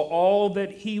saw all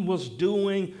that he was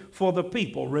doing for the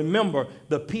people, remember,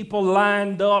 the people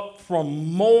lined up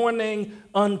from morning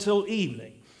until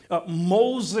evening.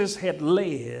 Moses had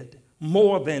led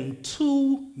more than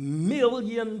 2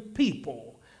 million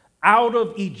people out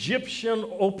of Egyptian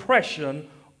oppression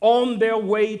on their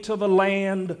way to the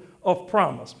land of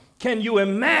promise. Can you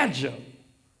imagine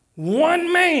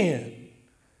one man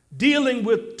dealing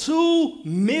with 2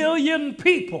 million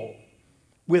people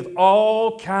with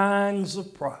all kinds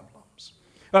of problems?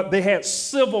 They had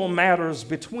civil matters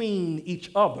between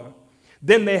each other.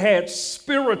 Then they had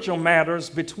spiritual matters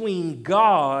between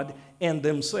God and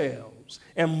themselves.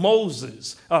 And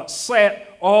Moses sat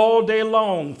all day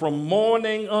long from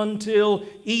morning until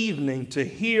evening to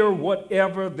hear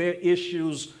whatever their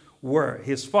issues were.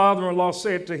 His father-in-law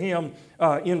said to him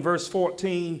in verse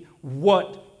 14,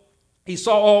 what he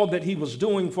saw all that he was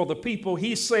doing for the people.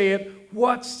 He said,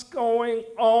 what's going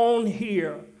on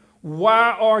here?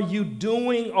 Why are you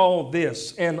doing all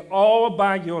this and all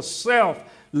by yourself,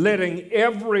 letting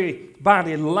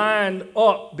everybody line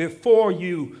up before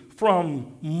you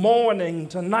from morning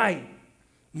to night?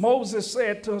 Moses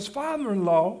said to his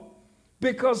father-in-law,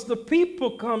 because the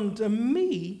people come to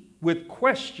me with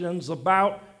questions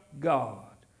about God.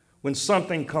 When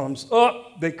something comes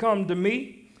up, they come to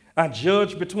me. I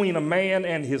judge between a man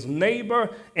and his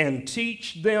neighbor and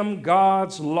teach them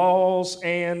God's laws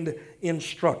and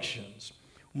instructions.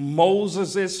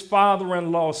 Moses'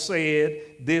 father-in-law said,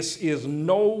 this is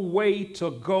no way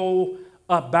to go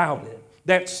about it.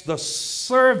 That's the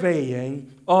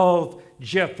surveying of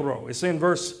Jethro. It's in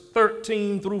verse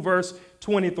 13 through verse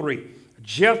 23.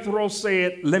 Jethro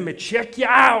said, let me check you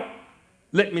out.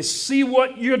 Let me see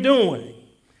what you're doing.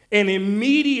 And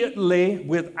immediately,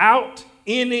 without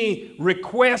any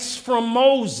requests from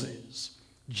Moses,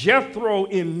 Jethro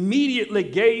immediately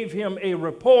gave him a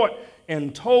report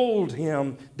and told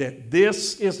him that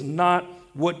this is not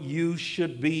what you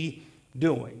should be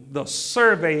doing. The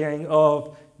surveying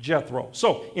of Jethro.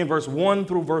 So in verse 1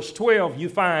 through verse 12, you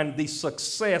find the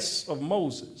success of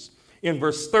Moses. In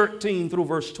verse 13 through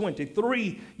verse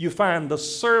 23, you find the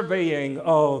surveying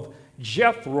of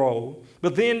Jethro.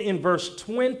 But then in verse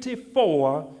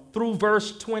 24 through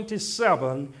verse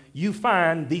 27, you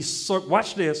find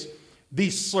watch this,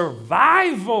 the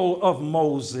survival of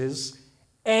Moses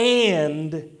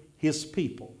and his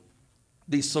people.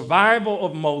 The survival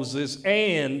of Moses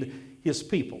and his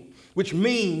people. Which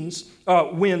means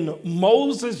when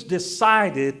Moses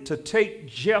decided to take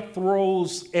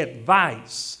Jethro's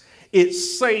advice, it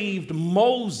saved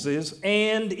Moses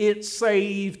and it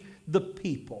saved the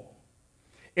people.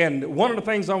 And one of the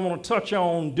things I want to touch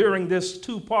on during this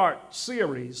two-part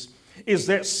series is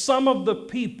that some of the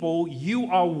people you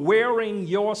are wearing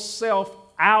yourself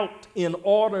out in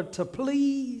order to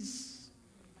please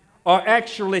are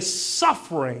actually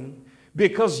suffering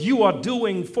because you are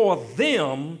doing for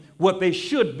them what they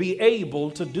should be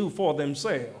able to do for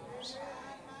themselves.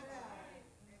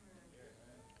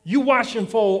 You wash and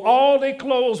fold all their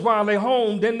clothes while they're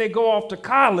home, then they go off to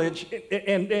college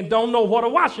and don't know what a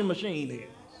washing machine is.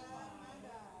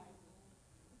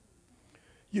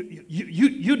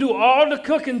 You do all the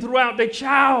cooking throughout their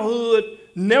childhood,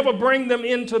 never bring them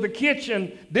into the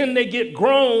kitchen, then they get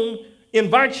grown,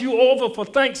 invite you over for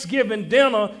Thanksgiving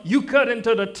dinner, you cut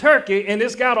into the turkey and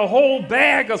it's got a whole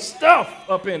bag of stuff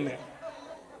up in there.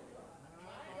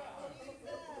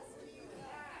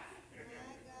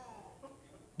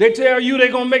 They tell you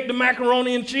they're going to make the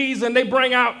macaroni and cheese and they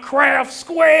bring out Kraft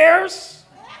squares.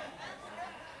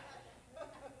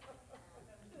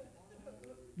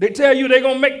 They tell you they're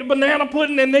going to make the banana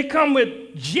pudding and they come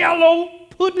with Jell-O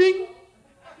pudding.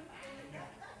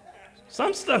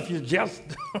 Some stuff you just...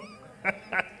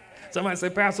 Somebody say,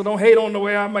 Pastor, don't hate on the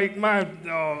way I make my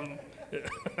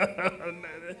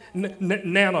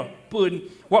nana pudding.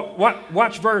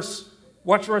 Watch verse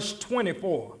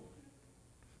 24.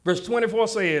 Verse 24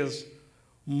 says,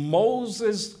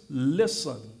 Moses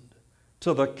listened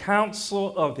to the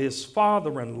counsel of his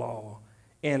father-in-law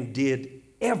and did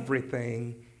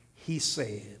everything he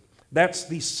said. That's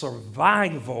the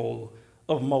survival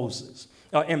of Moses.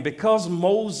 And because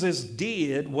Moses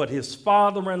did what his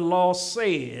father-in-law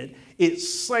said, it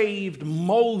saved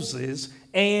Moses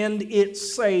and it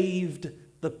saved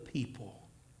the people.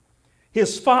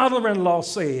 His father-in-law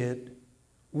said,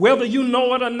 whether you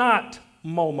know it or not,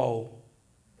 Momo,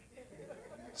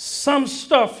 some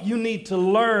stuff you need to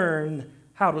learn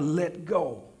how to let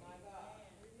go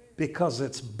because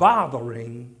it's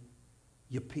bothering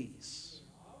your peace.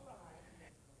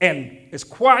 And as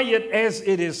quiet as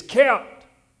it is kept,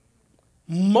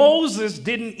 Moses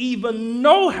didn't even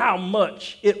know how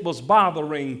much it was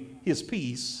bothering his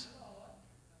peace,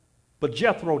 but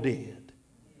Jethro did.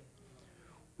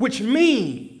 Which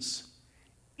means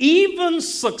even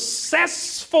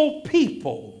successful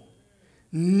people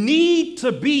need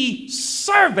to be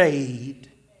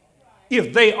surveyed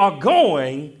if they are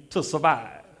going to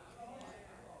survive.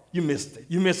 You missed it.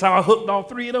 You missed how I hooked all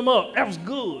three of them up. That was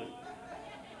good.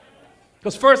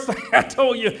 Because first thing I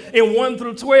told you in 1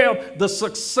 through 12, the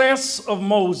success of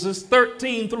Moses,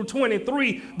 13 through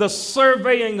 23, the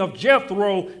surveying of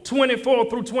Jethro,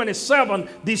 24 through 27,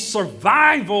 the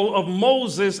survival of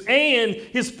Moses and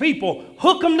his people.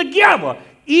 Hook them together.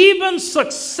 Even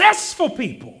successful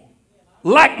people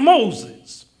like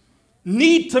Moses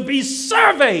need to be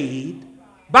surveyed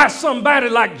by somebody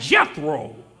like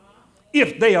Jethro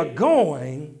if they are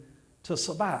going to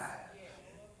survive.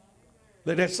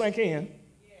 Let that sink in.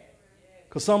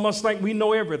 Because some of us think we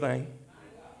know everything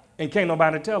and can't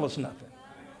nobody tell us nothing.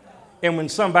 And when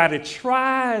somebody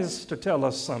tries to tell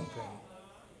us something,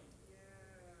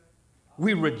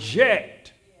 we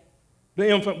reject the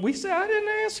information. We say, I didn't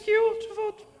ask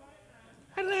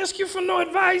you for no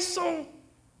advice on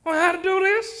how to do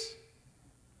this.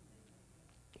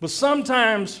 But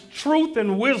sometimes truth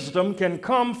and wisdom can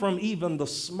come from even the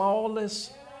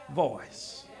smallest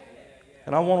voice.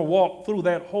 And I want to walk through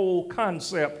that whole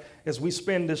concept as we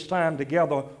spend this time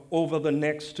together over the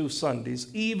next 2 Sundays.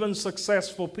 Even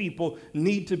successful people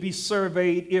need to be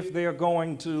surveyed if they're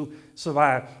going to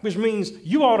survive, which means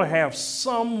you ought to have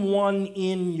someone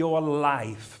in your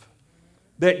life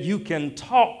that you can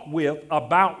talk with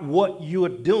about what you're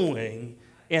doing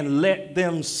and let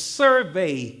them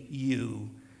survey you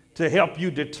to help you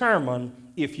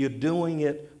determine if you're doing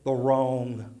it the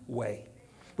wrong way.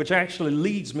 Which actually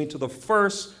leads me to the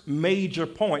first major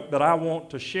point that I want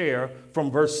to share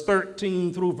from verse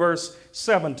 13 through verse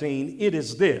 17. It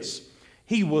is this: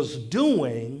 he was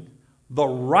doing the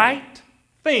right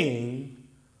thing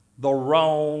the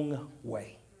wrong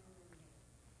way.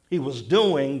 He was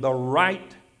doing the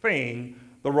right thing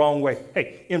the wrong way.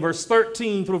 Hey, in verse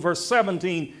 13 through verse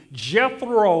 17,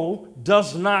 Jethro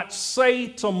does not say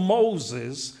to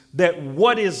Moses that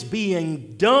what is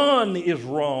being done is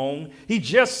wrong. He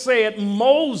just said,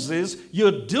 Moses,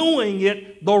 you're doing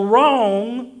it the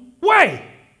wrong way.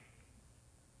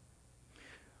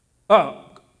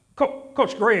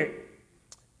 Coach Greg,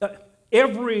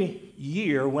 every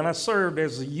year when I served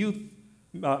as a youth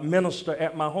minister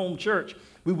at my home church,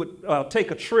 we would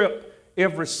take a trip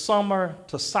every summer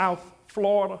to South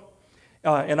Florida,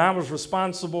 and I was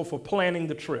responsible for planning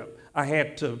the trip. I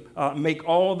had to make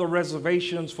all the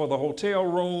reservations for the hotel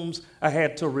rooms. I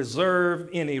had to reserve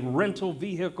any rental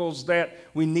vehicles that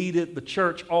we needed. The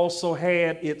church also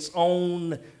had its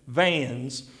own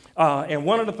vans. And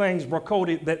one of the things,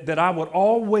 Bracody, that I would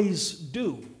always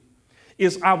do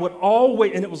is I would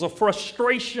always, and it was a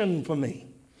frustration for me,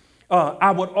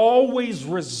 I would always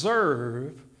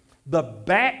reserve the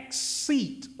back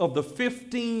seat of the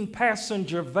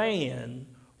 15-passenger van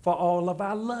for all of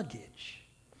our luggage.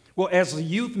 Well, as the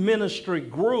youth ministry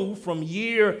grew from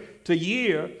year to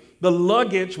year, the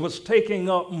luggage was taking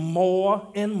up more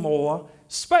and more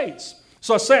space.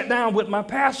 So I sat down with my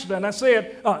pastor and I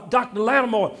said, Dr.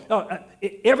 Lattimore,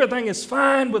 everything is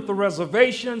fine with the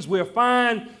reservations. We're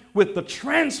fine with the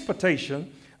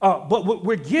transportation, but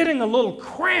we're getting a little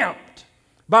cramped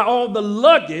by all the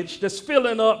luggage that's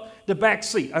filling up the back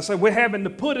seat. I said, we're having to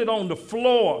put it on the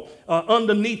floor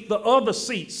underneath the other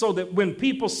seats so that when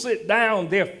people sit down,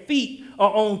 their feet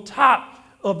are on top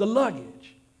of the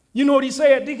luggage. You know what he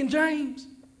said, Deacon James?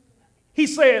 He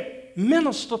said,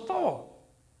 Minister Thorpe,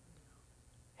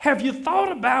 have you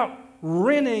thought about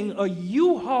renting a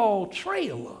U-Haul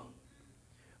trailer,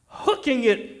 hooking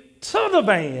it to the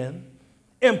van,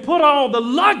 and put all the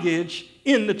luggage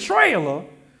in the trailer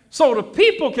so the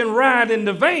people can ride in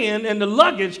the van and the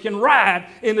luggage can ride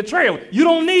in the trailer? You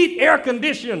don't need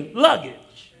air-conditioned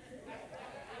luggage,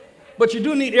 but you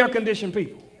do need air-conditioned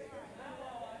people.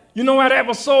 You know why that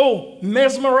was so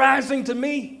mesmerizing to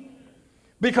me?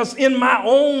 Because in my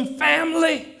own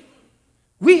family,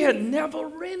 we had never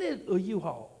rented a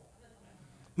U-Haul.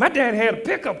 My dad had a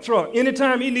pickup truck.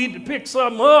 Anytime he needed to pick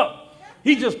something up,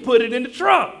 he just put it in the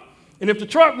truck. And if the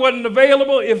truck wasn't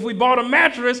available, if we bought a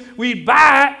mattress, we'd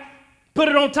buy it, put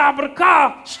it on top of the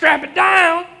car, strap it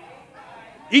down.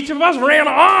 Each of us ran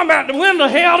an arm out the window,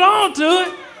 held on to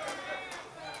it.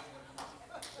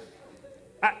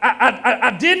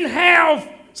 I didn't have,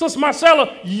 Sister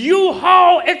Marcella,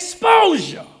 U-Haul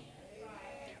exposure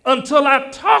until I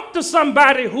talked to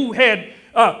somebody who had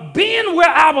been where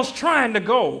I was trying to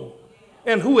go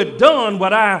and who had done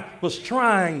what I was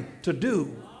trying to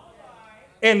do.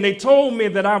 And they told me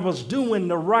that I was doing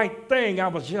the right thing. I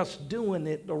was just doing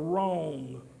it the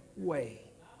wrong way.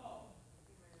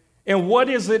 And what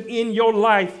is it in your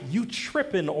life you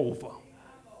tripping over?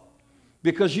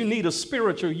 Because you need a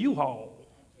spiritual U-Haul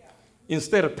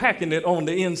instead of packing it on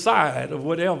the inside of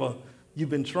whatever you've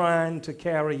been trying to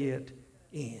carry it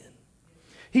in.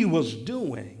 He was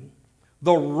doing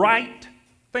the right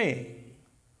thing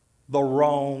the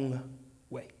wrong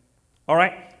way. All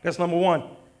right, that's number one.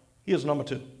 Here's number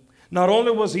two. Not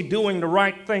only was he doing the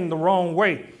right thing the wrong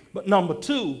way, but number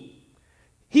two,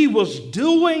 he was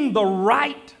doing the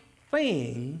right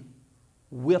thing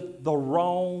with the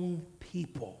wrong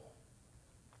people.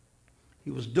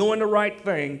 He was doing the right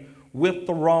thing with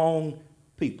the wrong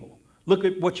people. Look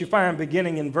at what you find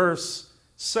beginning in verse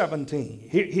 17.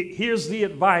 Here's the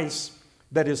advice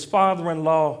that his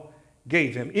father-in-law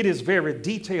gave him. It is very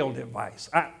detailed advice.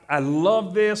 I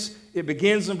love this. It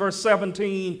begins in verse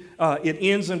 17. It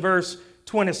ends in verse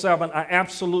 27. I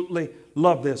absolutely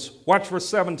love this. Watch verse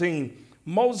 17.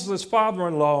 Moses'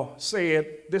 father-in-law said,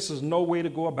 this is no way to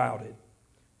go about it.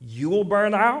 You will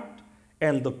burn out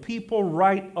and the people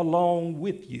right along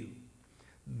with you.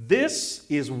 This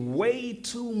is way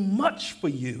too much for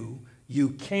you.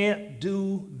 You can't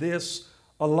do this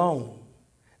alone.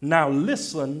 Now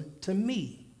listen to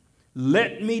me.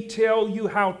 Let me tell you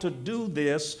how to do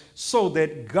this so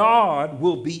that God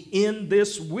will be in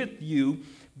this with you.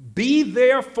 Be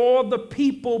there for the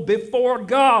people before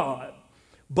God,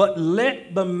 but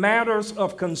let the matters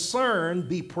of concern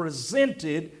be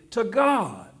presented to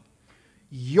God.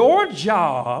 Your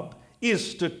job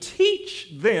is to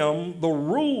teach them the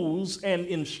rules and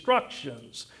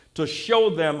instructions, to show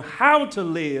them how to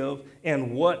live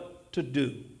and what to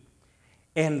do.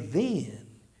 And then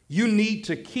you need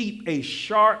to keep a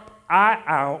sharp eye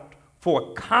out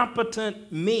for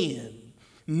competent men,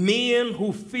 men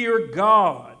who fear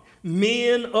God,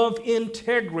 men of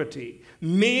integrity,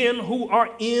 men who are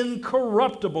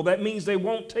incorruptible. That means they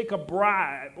won't take a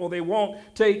bribe or they won't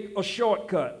take a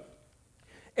shortcut.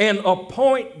 And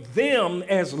appoint them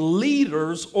as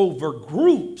leaders over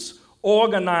groups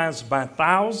organized by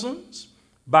thousands,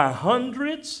 by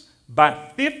hundreds,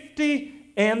 by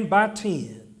 50, and by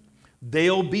 10.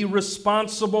 They'll be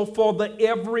responsible for the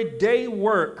everyday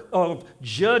work of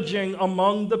judging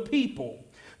among the people.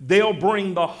 They'll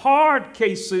bring the hard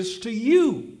cases to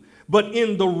you, but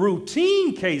in the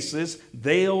routine cases,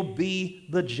 they'll be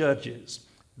the judges.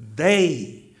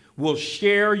 They will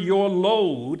share your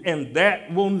load, and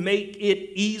that will make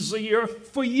it easier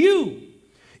for you.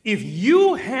 If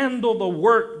you handle the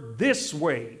work this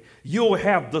way, you'll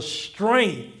have the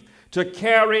strength to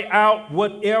carry out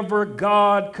whatever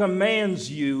God commands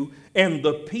you, and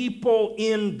the people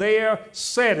in their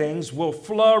settings will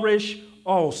flourish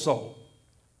also.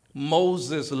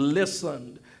 Moses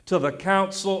listened to the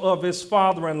counsel of his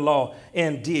father-in-law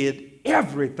and did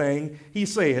everything he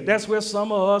said. That's where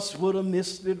some of us would have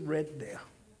missed it right there.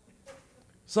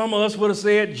 Some of us would have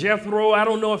said, Jethro, I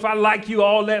don't know if I like you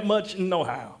all that much, no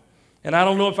how. And I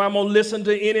don't know if I'm going to listen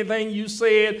to anything you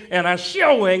said, and I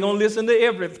sure ain't going to listen to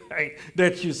everything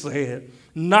that you said.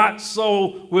 Not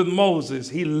so with Moses.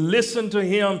 He listened to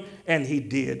him, and he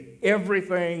did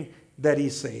everything that he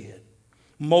said.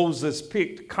 Moses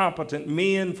picked competent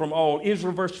men from all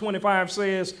Israel, verse 25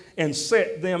 says, and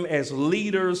set them as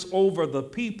leaders over the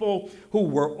people who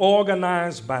were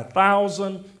organized by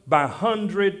 1,000, by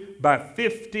 100, by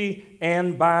 50,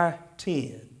 and by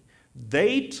 10.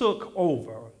 They took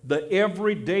over the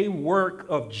everyday work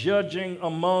of judging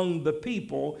among the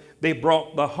people. They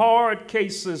brought the hard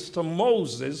cases to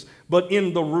Moses, but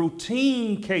in the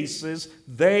routine cases,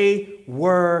 they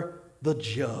were the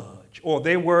judge, or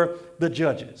they were the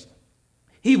judges.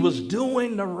 He was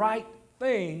doing the right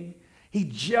thing. He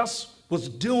just was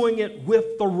doing it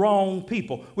with the wrong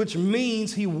people, which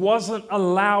means he wasn't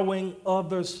allowing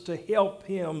others to help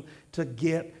him to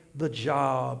get the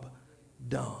job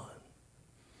done.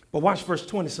 But watch verse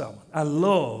 27. I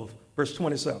love verse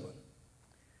 27.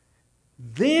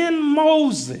 Then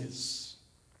Moses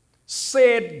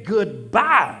said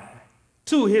goodbye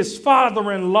to his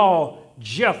father-in-law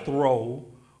Jethro,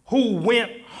 who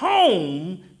went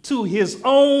home to his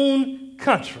own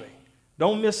country.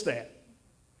 Don't miss that.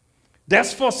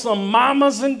 That's for some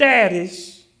mamas and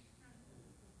daddies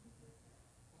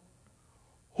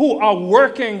who are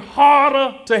working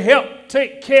harder to help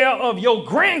take care of your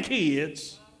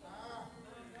grandkids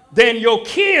than your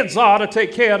kids are to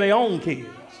take care of their own kids.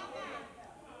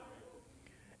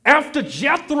 After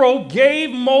Jethro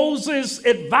gave Moses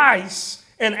advice,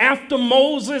 and after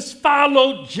Moses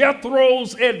followed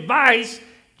Jethro's advice,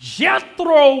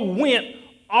 Jethro went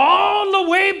all the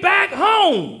way back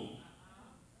home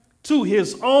to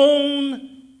his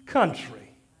own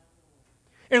country.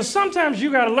 And sometimes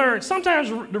you got to learn, sometimes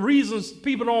the reasons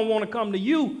people don't want to come to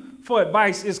you for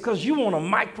advice is because you want to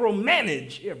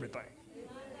micromanage everything.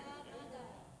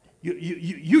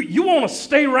 You want to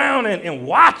stay around and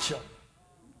watch them.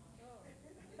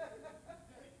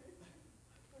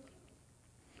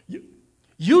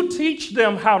 You teach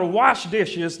them how to wash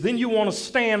dishes, then you want to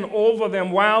stand over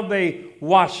them while they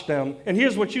wash them. And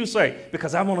here's what you say,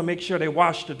 because I want to make sure they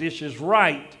wash the dishes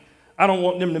right. I don't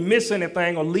want them to miss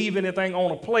anything or leave anything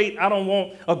on a plate. I don't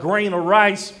want a grain of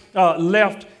rice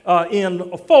left in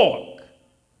a fork.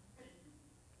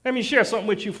 Let me share something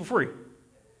with you for free.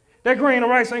 That grain of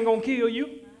rice ain't going to kill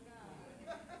you.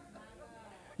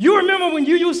 You remember when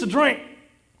you used to drink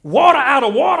water out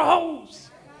of water hose?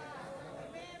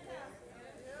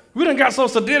 We done got so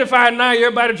solidified now,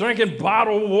 everybody drinking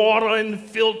bottled water and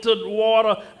filtered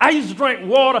water. I used to drink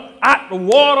water out the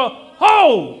water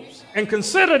hose and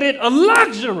considered it a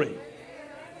luxury.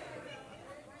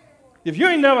 If you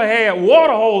ain't never had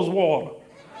water hose water,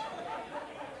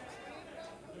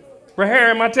 but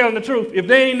Harry, am I telling the truth? If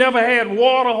they ain't never had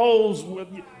water hose,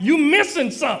 you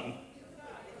missing something.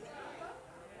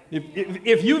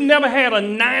 If you've never had a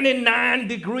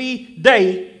 99-degree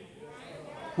day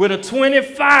with a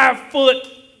 25-foot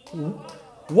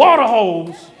water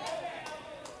hose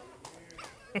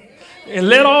and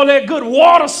let all that good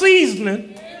water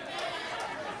seasoning,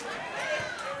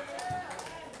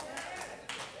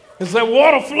 as that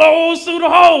water flows through the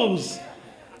hose.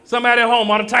 Somebody at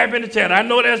home ought to type in the chat, I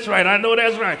know that's right, I know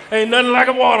that's right. Ain't nothing like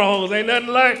a water hose, ain't nothing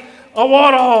like a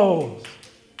water hose.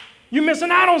 You're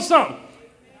missing out on something.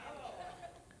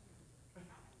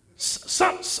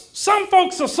 Some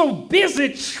folks are so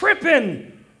busy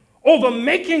tripping over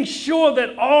making sure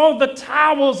that all the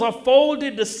towels are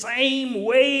folded the same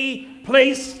way,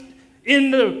 placed in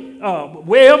the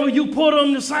wherever you put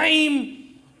them the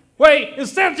same way,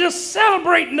 instead of just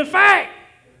celebrating the fact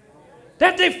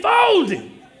that they folded.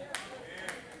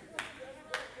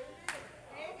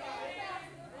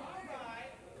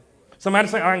 Somebody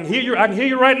say, I can hear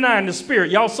you right now in the spirit.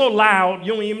 Y'all so loud,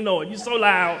 you don't even know it. You're so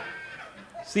loud.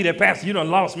 See that, Pastor, you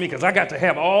done lost me because I got to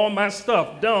have all my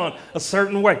stuff done a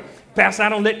certain way. Pastor, I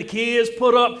don't let the kids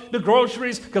put up the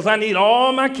groceries because I need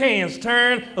all my cans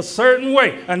turned a certain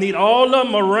way. I need all of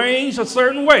them arranged a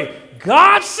certain way.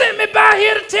 God sent me by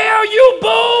here to tell you,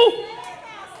 boo,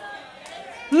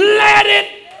 let it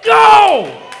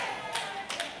go.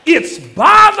 It's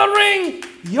bothering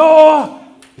your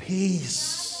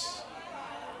peace.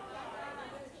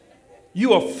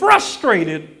 You are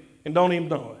frustrated and don't even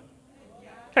know it.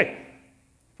 Hey,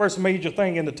 first major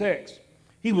thing in the text,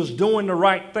 he was doing the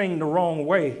right thing the wrong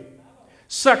way.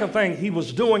 Second thing, he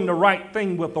was doing the right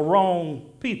thing with the wrong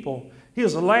people.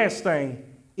 Here's the last thing,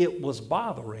 it was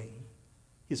bothering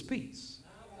his peace.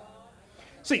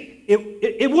 See,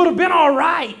 it would have been all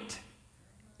right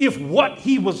if what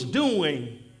he was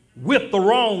doing with the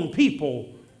wrong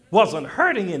people wasn't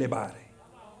hurting anybody.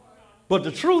 But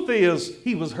the truth is,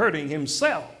 he was hurting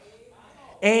himself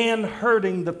and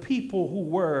hurting the people who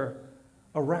were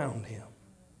around him.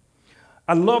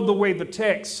 I love the way the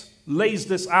text lays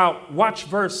this out. Watch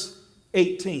verse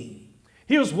 18.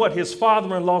 Here's what his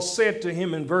father-in-law said to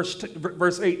him in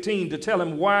verse 18 to tell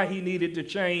him why he needed to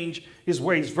change his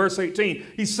ways. Verse 18,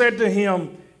 he said to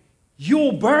him,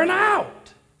 "You'll burn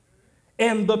out,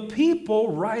 and the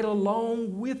people right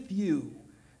along with you.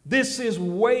 This is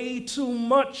way too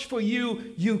much for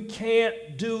you. You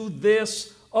can't do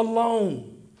this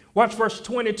alone." Watch verse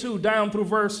 22 down through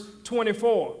verse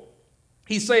 24.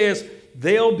 He says,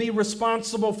 "They'll be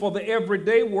responsible for the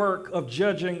everyday work of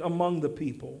judging among the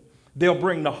people. They'll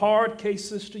bring the hard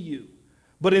cases to you,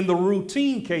 but in the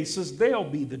routine cases, they'll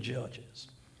be the judges.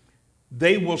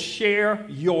 They will share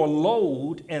your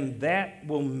load, and that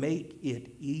will make it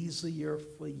easier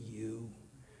for you.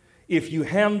 If you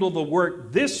handle the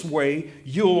work this way,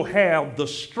 you'll have the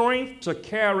strength to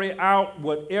carry out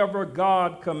whatever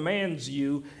God commands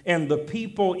you, and the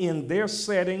people in their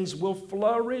settings will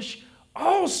flourish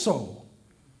also."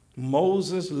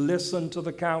 Moses listened to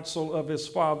the counsel of his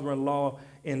father-in-law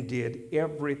and did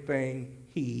everything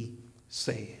he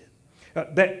said.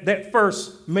 That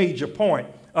first major point,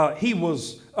 he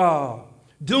was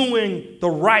doing the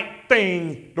right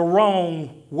thing the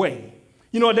wrong way.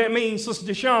 You know what that means, Sister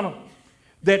Deshauna?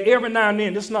 That every now and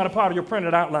then, this is not a part of your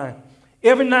printed outline,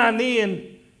 every now and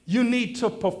then you need to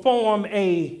perform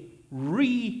a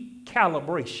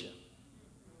recalibration.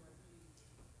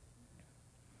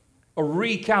 A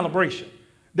recalibration.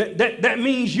 That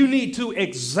means you need to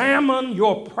examine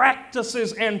your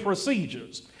practices and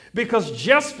procedures. Because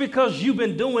just because you've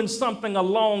been doing something a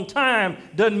long time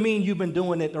doesn't mean you've been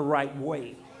doing it the right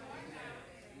way.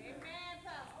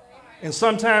 And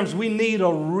sometimes we need a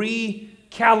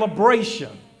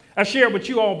recalibration. I shared with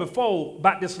you all before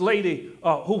about this lady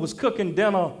who was cooking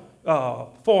dinner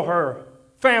for her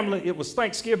family. It was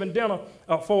Thanksgiving dinner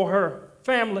for her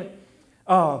family.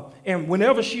 And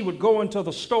whenever she would go into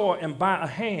the store and buy a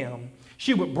ham,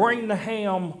 she would bring the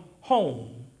ham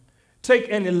home, take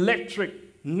an electric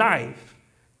knife,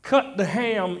 cut the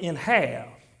ham in half,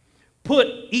 put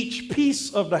each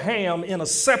piece of the ham in a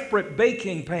separate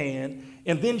baking pan,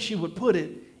 and then she would put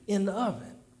it in the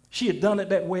oven. She had done it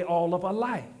that way all of her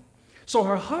life. So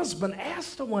her husband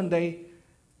asked her one day,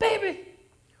 "Baby,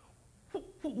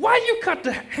 why you cut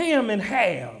the ham in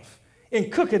half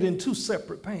and cook it in two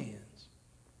separate pans?"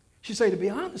 She said, "To be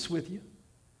honest with you,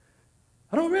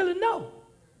 I don't really know.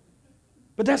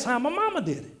 But that's how my mama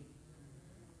did it."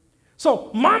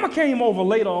 So mama came over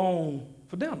later on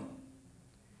for dinner.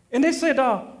 And they said,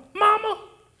 "Mama,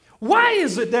 why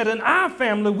is it that in our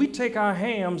family we take our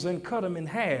hams and cut them in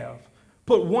half,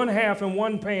 put one half in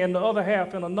one pan, the other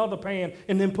half in another pan,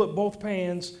 and then put both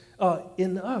pans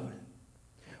in the oven?"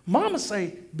 Mama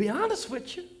say, "Be honest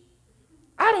with you,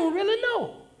 I don't really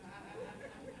know.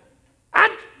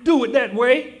 I do it that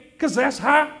way because that's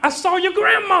how I saw your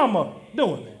grandmama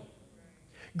doing it."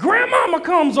 Grandmama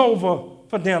comes over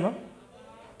for dinner.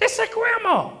 They say,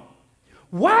 "Grandma,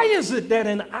 why is it that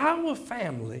in our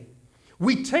family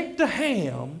we take the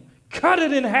ham, cut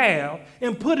it in half,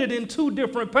 and put it in two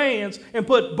different pans and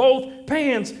put both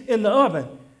pans in the oven?"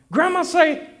 Grandma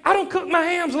say, "I don't cook my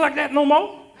hams like that no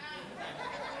more."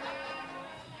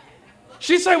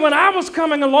 She said, "When I was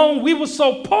coming along, we were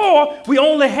so poor, we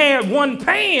only had one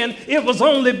pan. It was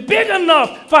only big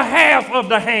enough for half of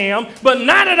the ham. But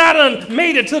now that I done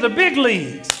made it to the big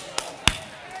leagues,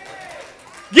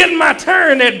 getting my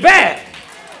turn at bat."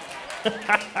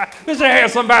 Wish I had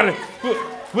somebody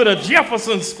with a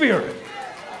Jefferson spirit.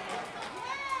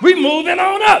 We moving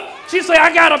on up. She said,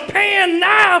 "I got a pan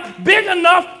now big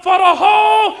enough for the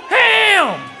whole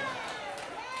ham."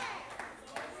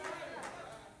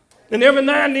 And every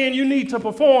now and then you need to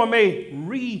perform a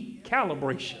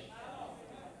recalibration.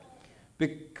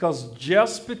 Because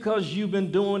just because you've been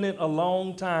doing it a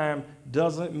long time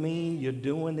doesn't mean you're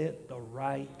doing it the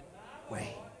right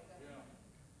way.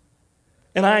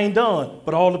 And I ain't done,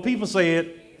 but all the people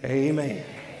said, amen.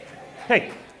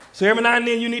 Hey, so every now and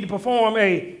then you need to perform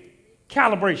a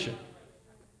calibration.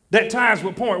 That ties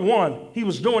with point one. He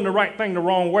was doing the right thing the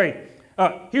wrong way.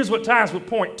 Here's what ties with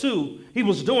point two. He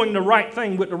was doing the right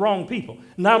thing with the wrong people.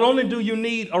 Not only do you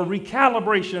need a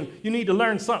recalibration, you need to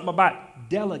learn something about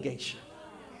delegation.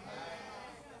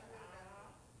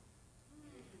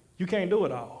 You can't do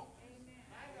it all.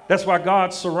 That's why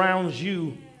God surrounds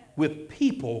you with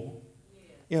people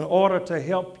in order to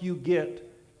help you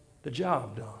get the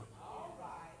job done.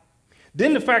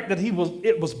 Then the fact that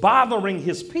it was bothering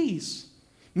his peace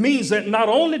means that not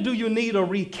only do you need a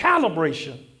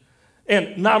recalibration,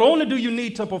 and not only do you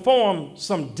need to perform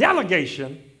some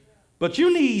delegation, but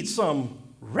you need some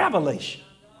revelation.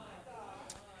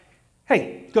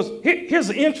 Hey, because here's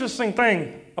the interesting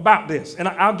thing about this, and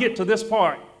I'll get to this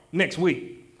part next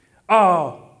week.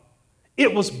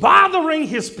 It was bothering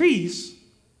his peace,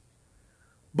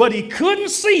 but he couldn't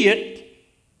see it.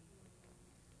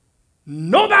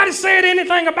 Nobody said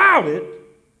anything about it,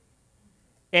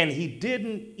 and he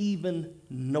didn't even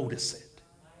notice it.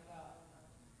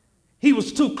 He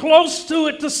was too close to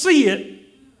it to see it.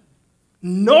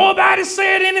 Nobody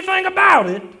said anything about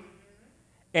it,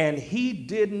 and he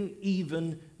didn't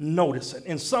even notice it.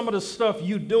 And some of the stuff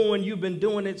you've been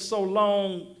doing it so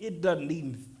long, it doesn't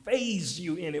even faze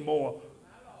you anymore.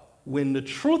 When the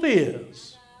truth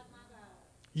is,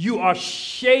 you are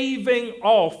shaving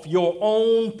off your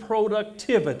own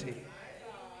productivity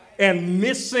and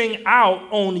missing out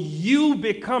on you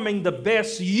becoming the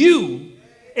best you.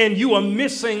 And you are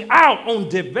missing out on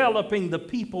developing the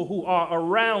people who are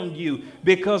around you.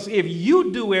 Because if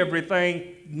you do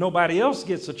everything, nobody else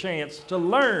gets a chance to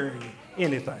learn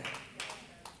anything.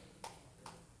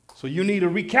 So you need a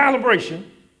recalibration. You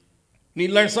need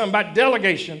to learn something about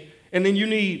delegation. And then you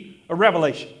need a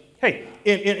revelation. Hey,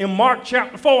 in Mark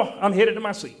chapter 4, I'm headed to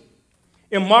my seat.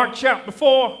 In Mark chapter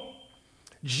 4,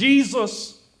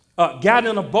 Jesus got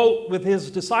in a boat with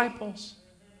his disciples.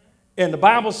 And the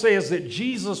Bible says that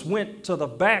Jesus went to the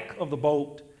back of the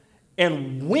boat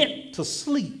and went to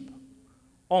sleep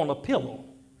on a pillow.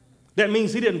 That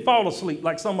means he didn't fall asleep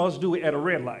like some of us do at a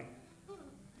red light.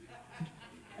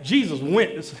 Jesus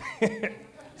went to sleep.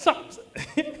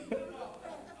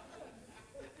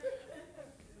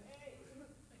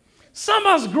 Some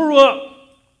of us grew up,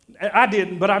 I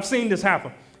didn't, but I've seen this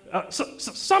happen.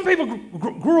 Some people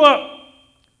grew up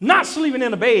not sleeping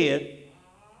in a bed,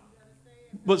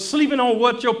 but sleeping on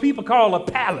what your people call a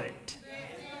pallet.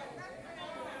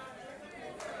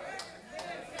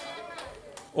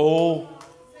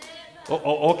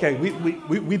 Okay,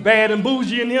 we bad and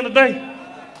bougie in here today.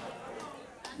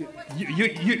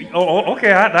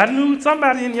 Okay, I knew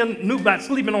somebody in here knew about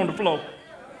sleeping on the floor.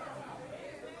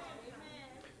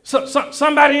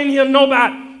 Somebody in here know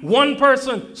about one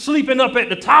person sleeping up at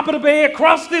the top of the bed,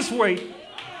 cross this way.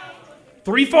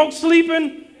 3 folks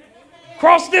sleeping,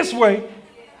 cross this way.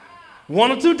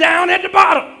 1 or 2 down at the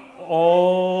bottom.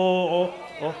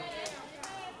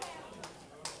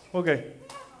 Okay.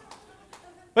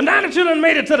 But now that you done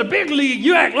made it to the big league,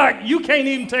 you act like you can't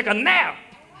even take a nap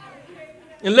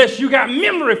unless you got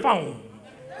memory foam.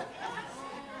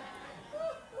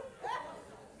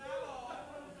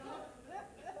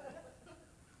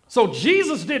 So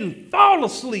Jesus didn't fall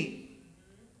asleep.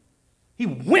 He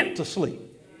went to sleep.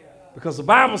 Because the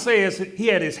Bible says he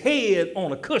had his head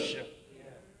on a cushion.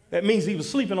 That means he was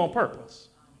sleeping on purpose.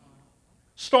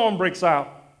 Storm breaks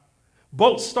out.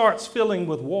 Boat starts filling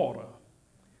with water.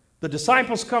 The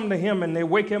disciples come to him and they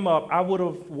wake him up. I would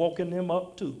have woken him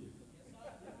up too.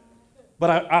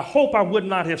 But I hope I would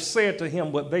not have said to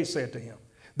him what they said to him.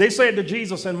 They said to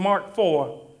Jesus in Mark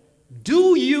 4,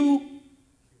 "Do you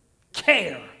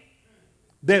care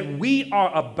that we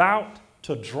are about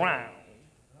to drown?"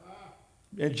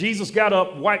 And Jesus got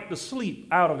up, wiped the sleep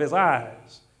out of his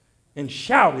eyes, and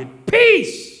shouted,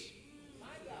 "Peace,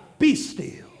 be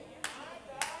still."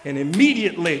 And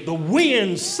immediately the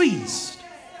wind ceased,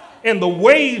 and the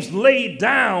waves laid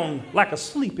down like a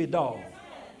sleepy dog.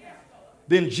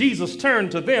 Then Jesus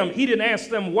turned to them. He didn't ask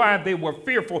them why they were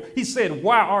fearful. He said,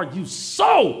 "Why are you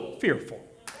so fearful?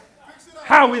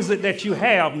 How is it that you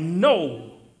have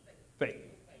no faith?"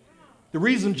 The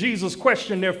reason Jesus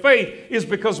questioned their faith is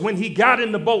because when he got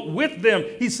in the boat with them,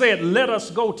 he said, "Let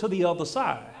us go to the other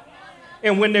side."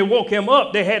 And when they woke him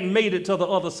up, they hadn't made it to the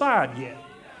other side yet.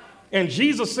 And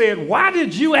Jesus said, "Why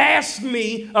did you ask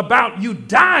me about you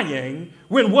dying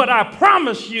when what I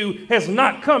promised you has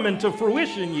not come into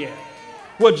fruition yet?"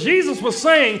 What Jesus was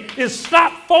saying is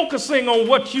stop focusing on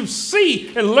what you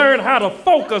see and learn how to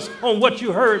focus on what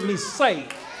you heard me say.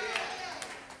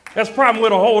 That's the problem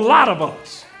with a whole lot of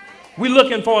us. We're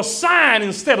looking for a sign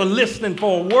instead of listening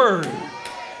for a word.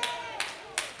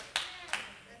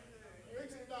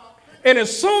 And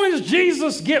as soon as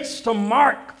Jesus gets to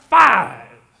Mark 5,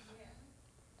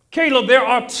 Caleb, there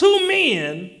are 2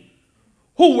 men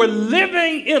who were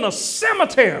living in a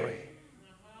cemetery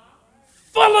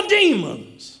full of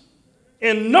demons,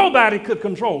 and nobody could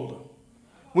control them.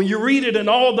 When you read it in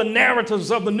all the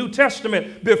narratives of the New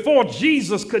Testament, before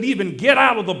Jesus could even get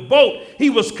out of the boat, he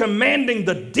was commanding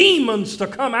the demons to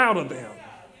come out of them.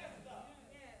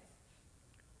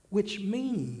 Which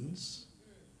means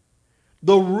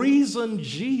The reason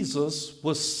Jesus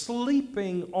was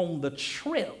sleeping on the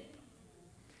trip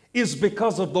is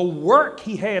because of the work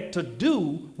he had to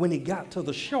do when he got to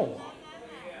the shore.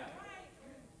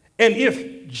 And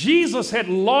if Jesus had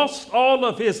lost all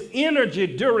of his energy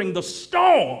during the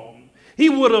storm, he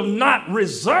would have not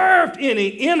reserved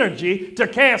any energy to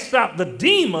cast out the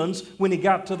demons when he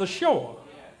got to the shore.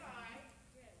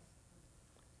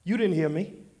 You didn't hear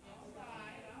me,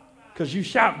 because you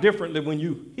shout differently when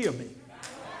you hear me.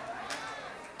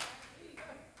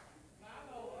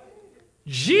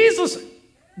 Jesus,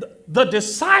 the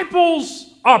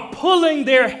disciples are pulling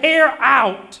their hair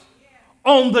out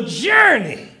on the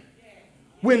journey.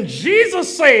 When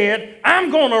Jesus said,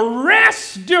 I'm going to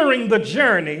rest during the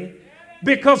journey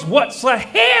because what's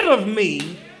ahead of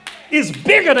me is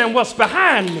bigger than what's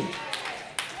behind me.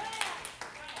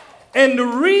 And the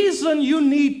reason you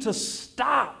need to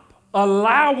stop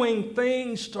allowing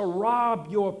things to rob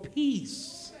your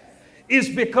peace is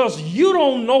because you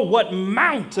don't know what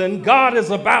mountain God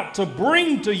is about to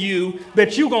bring to you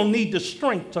that you're going to need the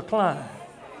strength to climb.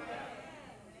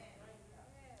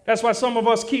 That's why some of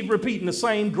us keep repeating the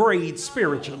same grade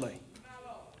spiritually.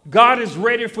 God is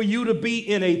ready for you to be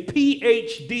in a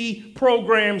PhD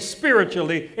program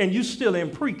spiritually, and you still in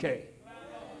pre-K.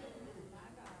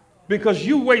 Because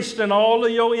you're wasting all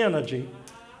of your energy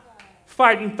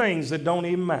fighting things that don't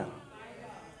even matter.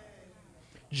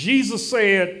 Jesus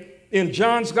said in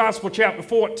John's Gospel, chapter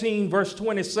 14, verse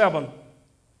 27,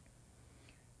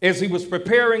 as he was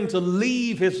preparing to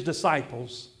leave his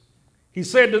disciples, he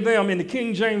said to them in the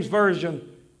King James Version,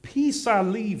 peace I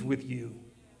leave with you.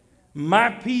 My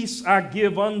peace I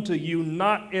give unto you,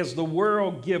 not as the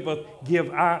world giveth,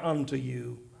 give I unto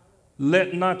you.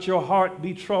 Let not your heart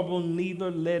be troubled,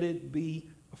 neither let it be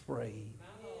afraid.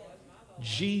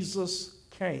 Jesus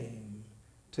came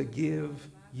to give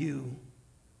you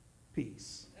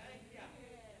peace.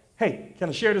 Hey, can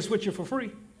I share this with you for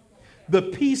free? The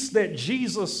peace that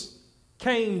Jesus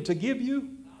came to give you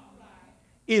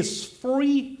is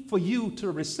free for you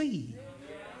to receive,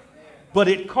 but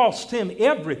it cost him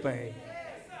everything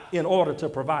in order to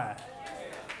provide.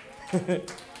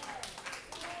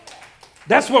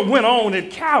 That's what went on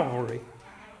at Calvary.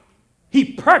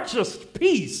 He purchased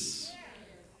peace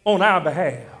on our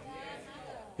behalf.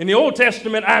 In the Old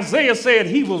Testament, Isaiah said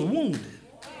he was wounded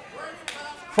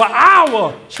for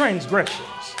our transgressions.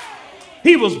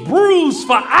 He was bruised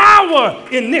for our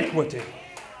iniquity.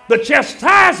 The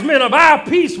chastisement of our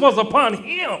peace was upon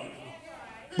him.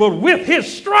 But with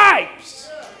his stripes,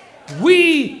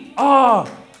 we are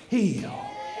healed.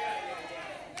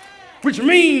 Which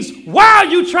means while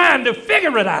you're trying to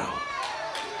figure it out,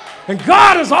 and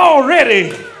God has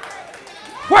already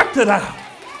worked it out.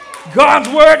 God's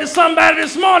word to somebody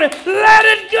this morning, let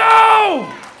it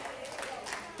go.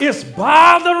 It's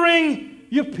bothering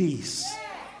your peace.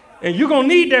 And you're going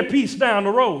to need that peace down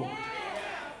the road.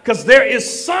 Because there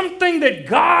is something that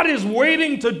God is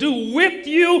waiting to do with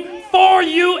you, for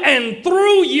you, and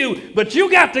through you. But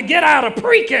you got to get out of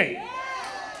pre-K.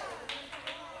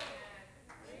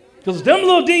 Because them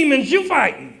little demons you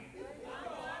fighting,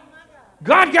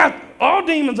 God got, all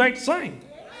demons ain't the same.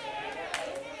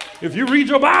 If you read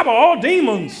your Bible, all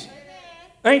demons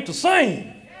ain't the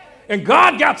same. And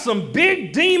God got some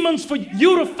big demons for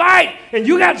you to fight, and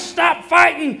you got to stop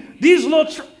fighting these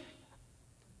little...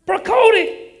 Bro,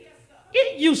 Cody,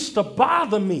 it used to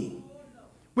bother me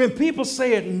when people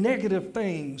said negative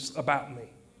things about me.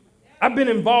 I've been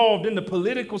involved in the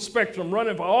political spectrum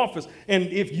running for office, and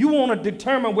if you want to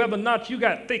determine whether or not you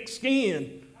got thick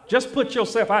skin, just put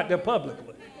yourself out there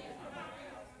publicly.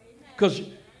 Because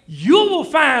you will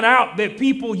find out that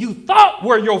people you thought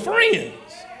were your friends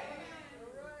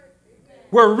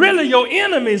were really your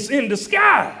enemies in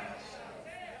disguise.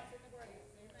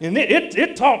 And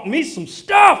it taught me some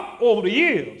stuff over the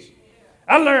years.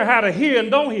 I learned how to hear and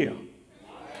don't hear.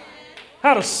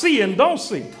 How to see and don't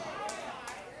see.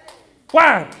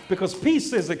 Why? Because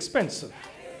peace is expensive.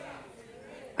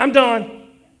 I'm done.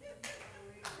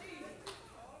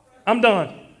 I'm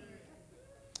done.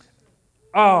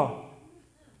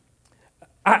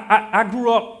 I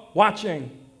grew up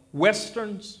watching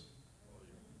Westerns,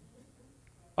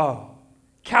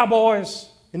 cowboys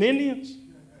and Indians.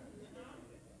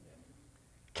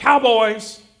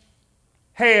 Cowboys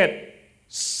had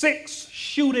 6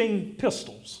 shooting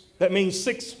pistols. That means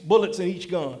 6 bullets in each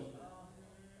gun.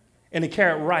 And they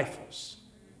carried rifles.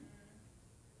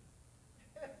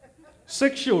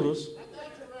 6 shooters,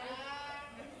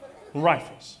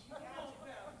 rifles.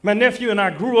 My nephew and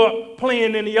I grew up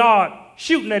playing in the yard,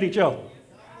 shooting at each other.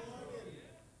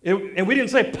 And we didn't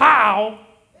say pow,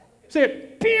 we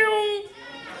said pew.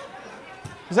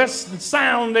 That's the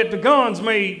sound that the guns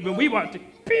made when we watched it.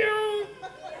 Pew,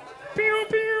 pew,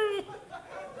 pew,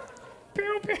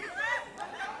 pew, pew,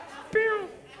 pew.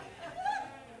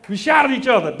 We shot at each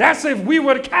other. That's if we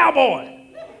were the cowboy.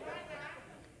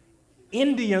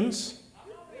 Indians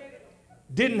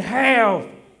didn't have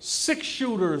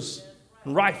 6-shooters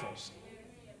and rifles.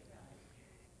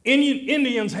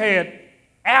 Indians had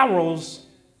arrows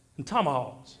and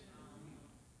tomahawks.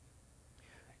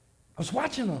 I was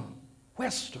watching a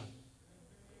Western,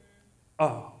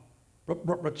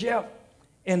 Jeff,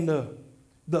 and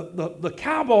the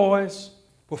cowboys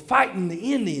were fighting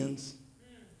the Indians,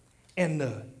 and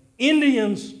the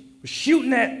Indians were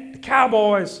shooting at the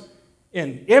cowboys,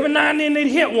 and every now and then they'd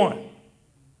hit one.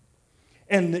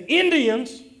 And the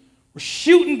Indians were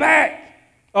shooting back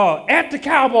at the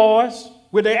cowboys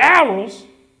with their arrows,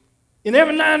 and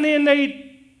every now and then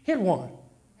they'd hit one.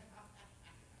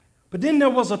 But then there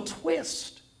was a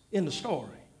twist in the story.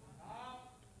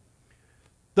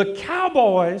 The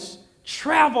cowboys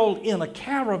traveled in a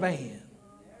caravan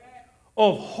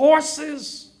of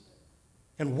horses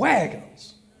and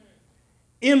wagons.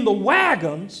 In the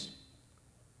wagons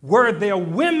were their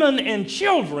women and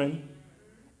children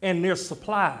and their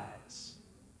supplies.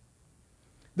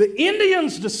 The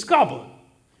Indians discovered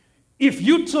if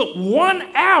you took one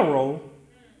arrow,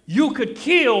 you could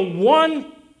kill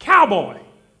one cowboy.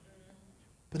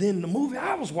 But in the movie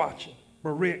I was watching,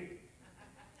 Rick,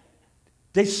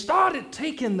 they started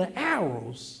taking the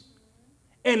arrows,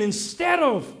 and instead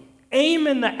of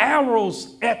aiming the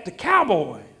arrows at the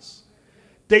cowboys,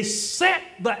 they set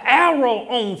the arrow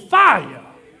on fire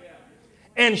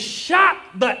and shot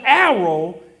the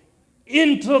arrow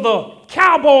into the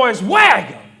cowboy's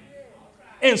wagon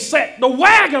and set the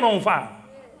wagon on fire.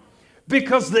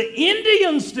 Because the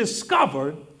Indians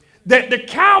discovered that the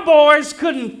cowboys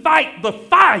couldn't fight the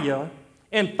fire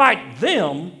and fight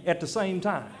them at the same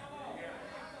time.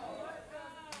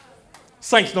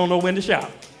 Saints don't know when to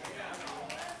shout.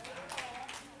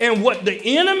 And what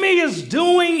the enemy is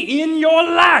doing in your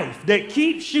life that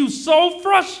keeps you so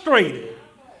frustrated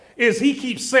is he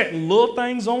keeps setting little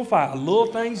things on fire, little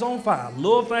things on fire,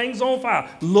 little things on fire,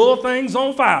 little things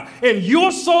on fire. And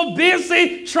you're so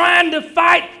busy trying to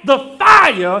fight the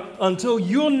fire until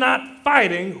you're not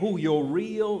fighting who your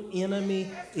real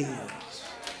enemy is.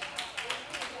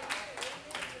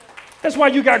 That's why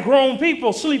you got grown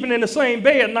people sleeping in the same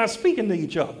bed not speaking to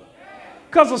each other.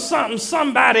 Because of something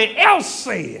somebody else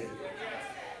said.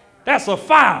 That's a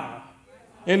fire.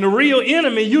 And the real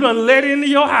enemy you done let into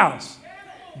your house,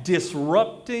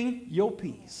 disrupting your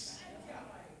peace.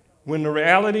 When the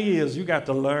reality is you got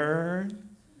to learn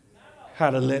how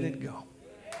to let it go.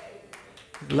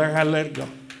 Learn how to let it go.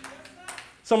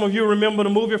 Some of you remember the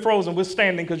movie Frozen. We're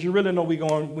standing because you really know we're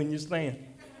going when you stand.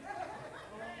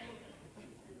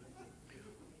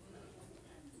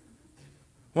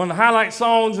 One of the highlight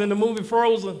songs in the movie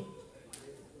Frozen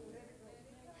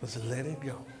was Let It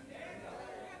Go.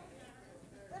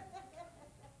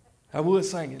 I would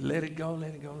sing it, let it go,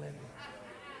 let it go, let it go.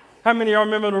 How many of y'all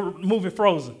remember the movie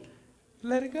Frozen?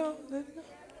 Let it go, let it go.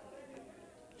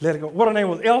 Let it go. What her name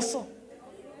was? Elsa?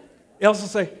 Elsa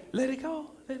say, let it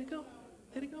go, let it go,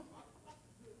 let it go.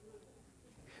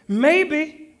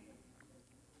 Maybe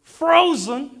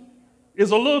Frozen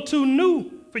is a little too new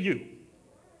for you.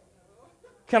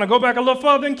 Can I go back a little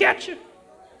further and catch you?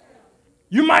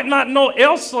 You might not know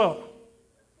Elsa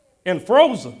and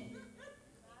Frozen,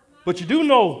 but you do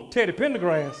know Teddy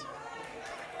Pendergrass.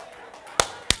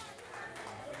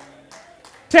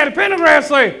 Teddy Pendergrass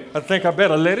say, I think I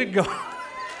better let it go.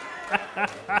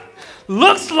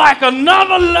 Looks like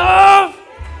another love.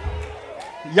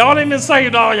 Y'all ain't been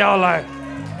saved all y'all life.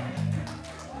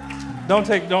 Don't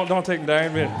take me down.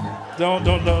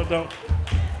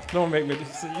 Don't make me.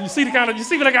 You see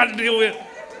what I got to deal with?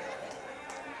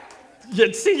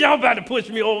 You see, y'all about to push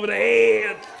me over the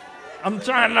edge. I'm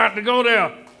trying not to go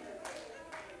there.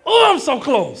 Oh, I'm so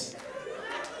close.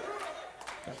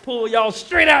 I pull y'all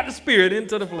straight out the spirit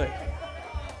into the flesh.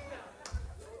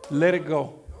 Let it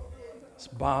go. It's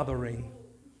bothering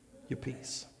your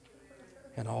peace.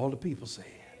 And all the people say,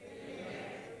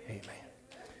 Amen.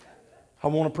 I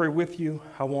want to pray with you.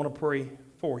 I want to pray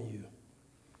for you.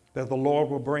 That the Lord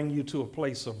will bring you to a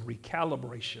place of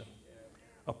recalibration,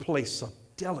 a place of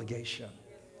delegation,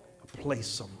 a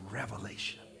place of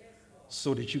revelation,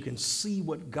 so that you can see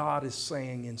what God is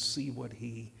saying and see what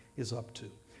he is up to.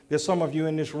 There's some of you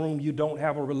in this room, you don't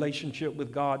have a relationship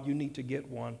with God. You need to get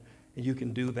one, and you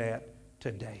can do that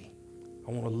today.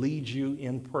 I want to lead you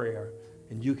in prayer,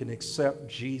 and you can accept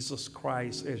Jesus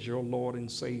Christ as your Lord and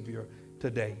Savior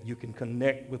today. You can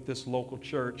connect with this local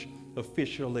church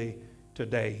officially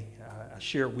today. I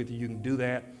shared with you, you can do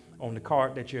that on the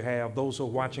card that you have. Those who are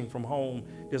watching from home,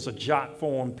 there's a jot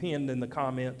form pinned in the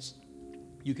comments.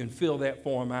 You can fill that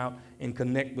form out and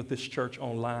connect with this church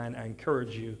online. I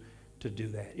encourage you to do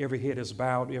that. Every head is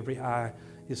bowed, every eye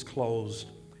is closed.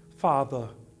 Father,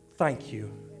 thank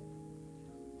you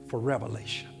for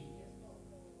revelation.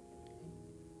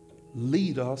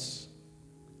 Lead us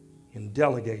in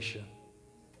delegation.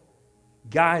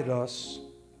 Guide us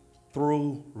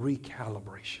through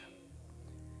recalibration.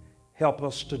 Help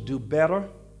us to do better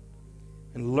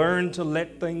and learn to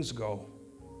let things go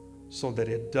so that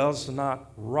it does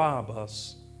not rob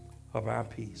us of our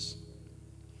peace.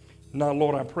 Now,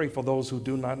 Lord, I pray for those who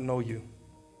do not know you,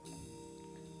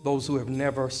 those who have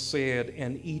never said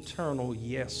an eternal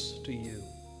yes to you.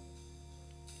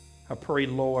 I pray,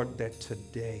 Lord, that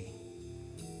today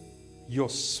your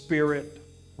spirit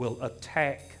will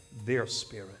attack their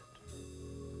spirit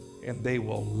and they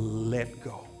will let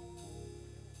go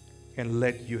and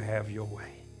let you have your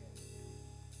way.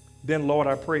 Then, Lord,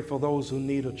 I pray for those who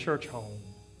need a church home,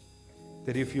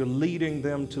 that if you're leading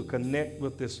them to connect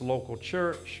with this local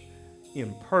church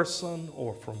in person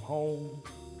or from home,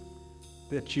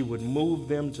 that you would move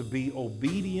them to be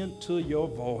obedient to your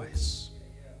voice,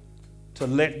 to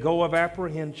let go of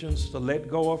apprehensions, to let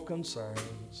go of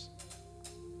concerns,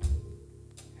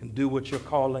 and do what you're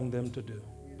calling them to do.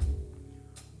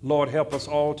 Lord, help us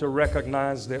all to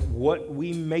recognize that what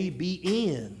we may be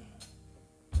in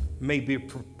may be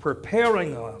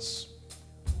preparing us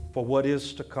for what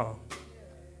is to come.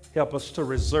 Help us to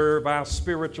reserve our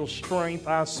spiritual strength,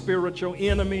 our spiritual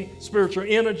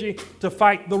energy to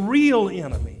fight the real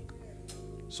enemy,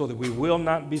 so that we will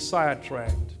not be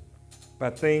sidetracked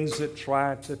by things that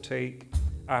try to take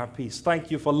our peace. Thank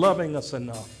you for loving us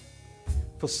enough,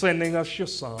 for sending us your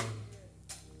Son.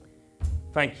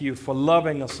 Thank you for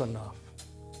loving us enough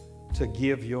to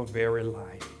give your very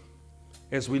life.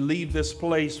 As we leave this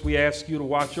place, we ask you to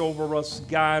watch over us,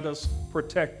 guide us,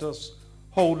 protect us,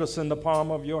 hold us in the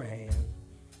palm of your hand.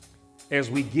 As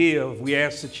we give, we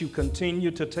ask that you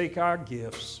continue to take our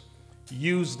gifts,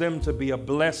 use them to be a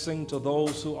blessing to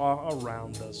those who are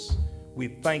around us. We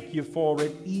thank you for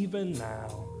it even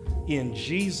now. In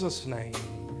Jesus' name,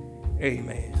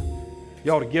 amen.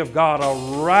 You ought to give God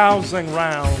a rousing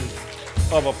round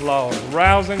of applause.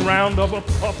 Rousing round of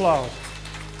applause.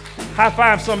 High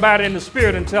five somebody in the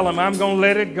spirit and tell them, I'm going to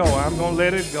let it go. I'm going to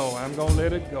let it go. I'm going to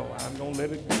let it go. I'm going to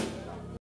let it go.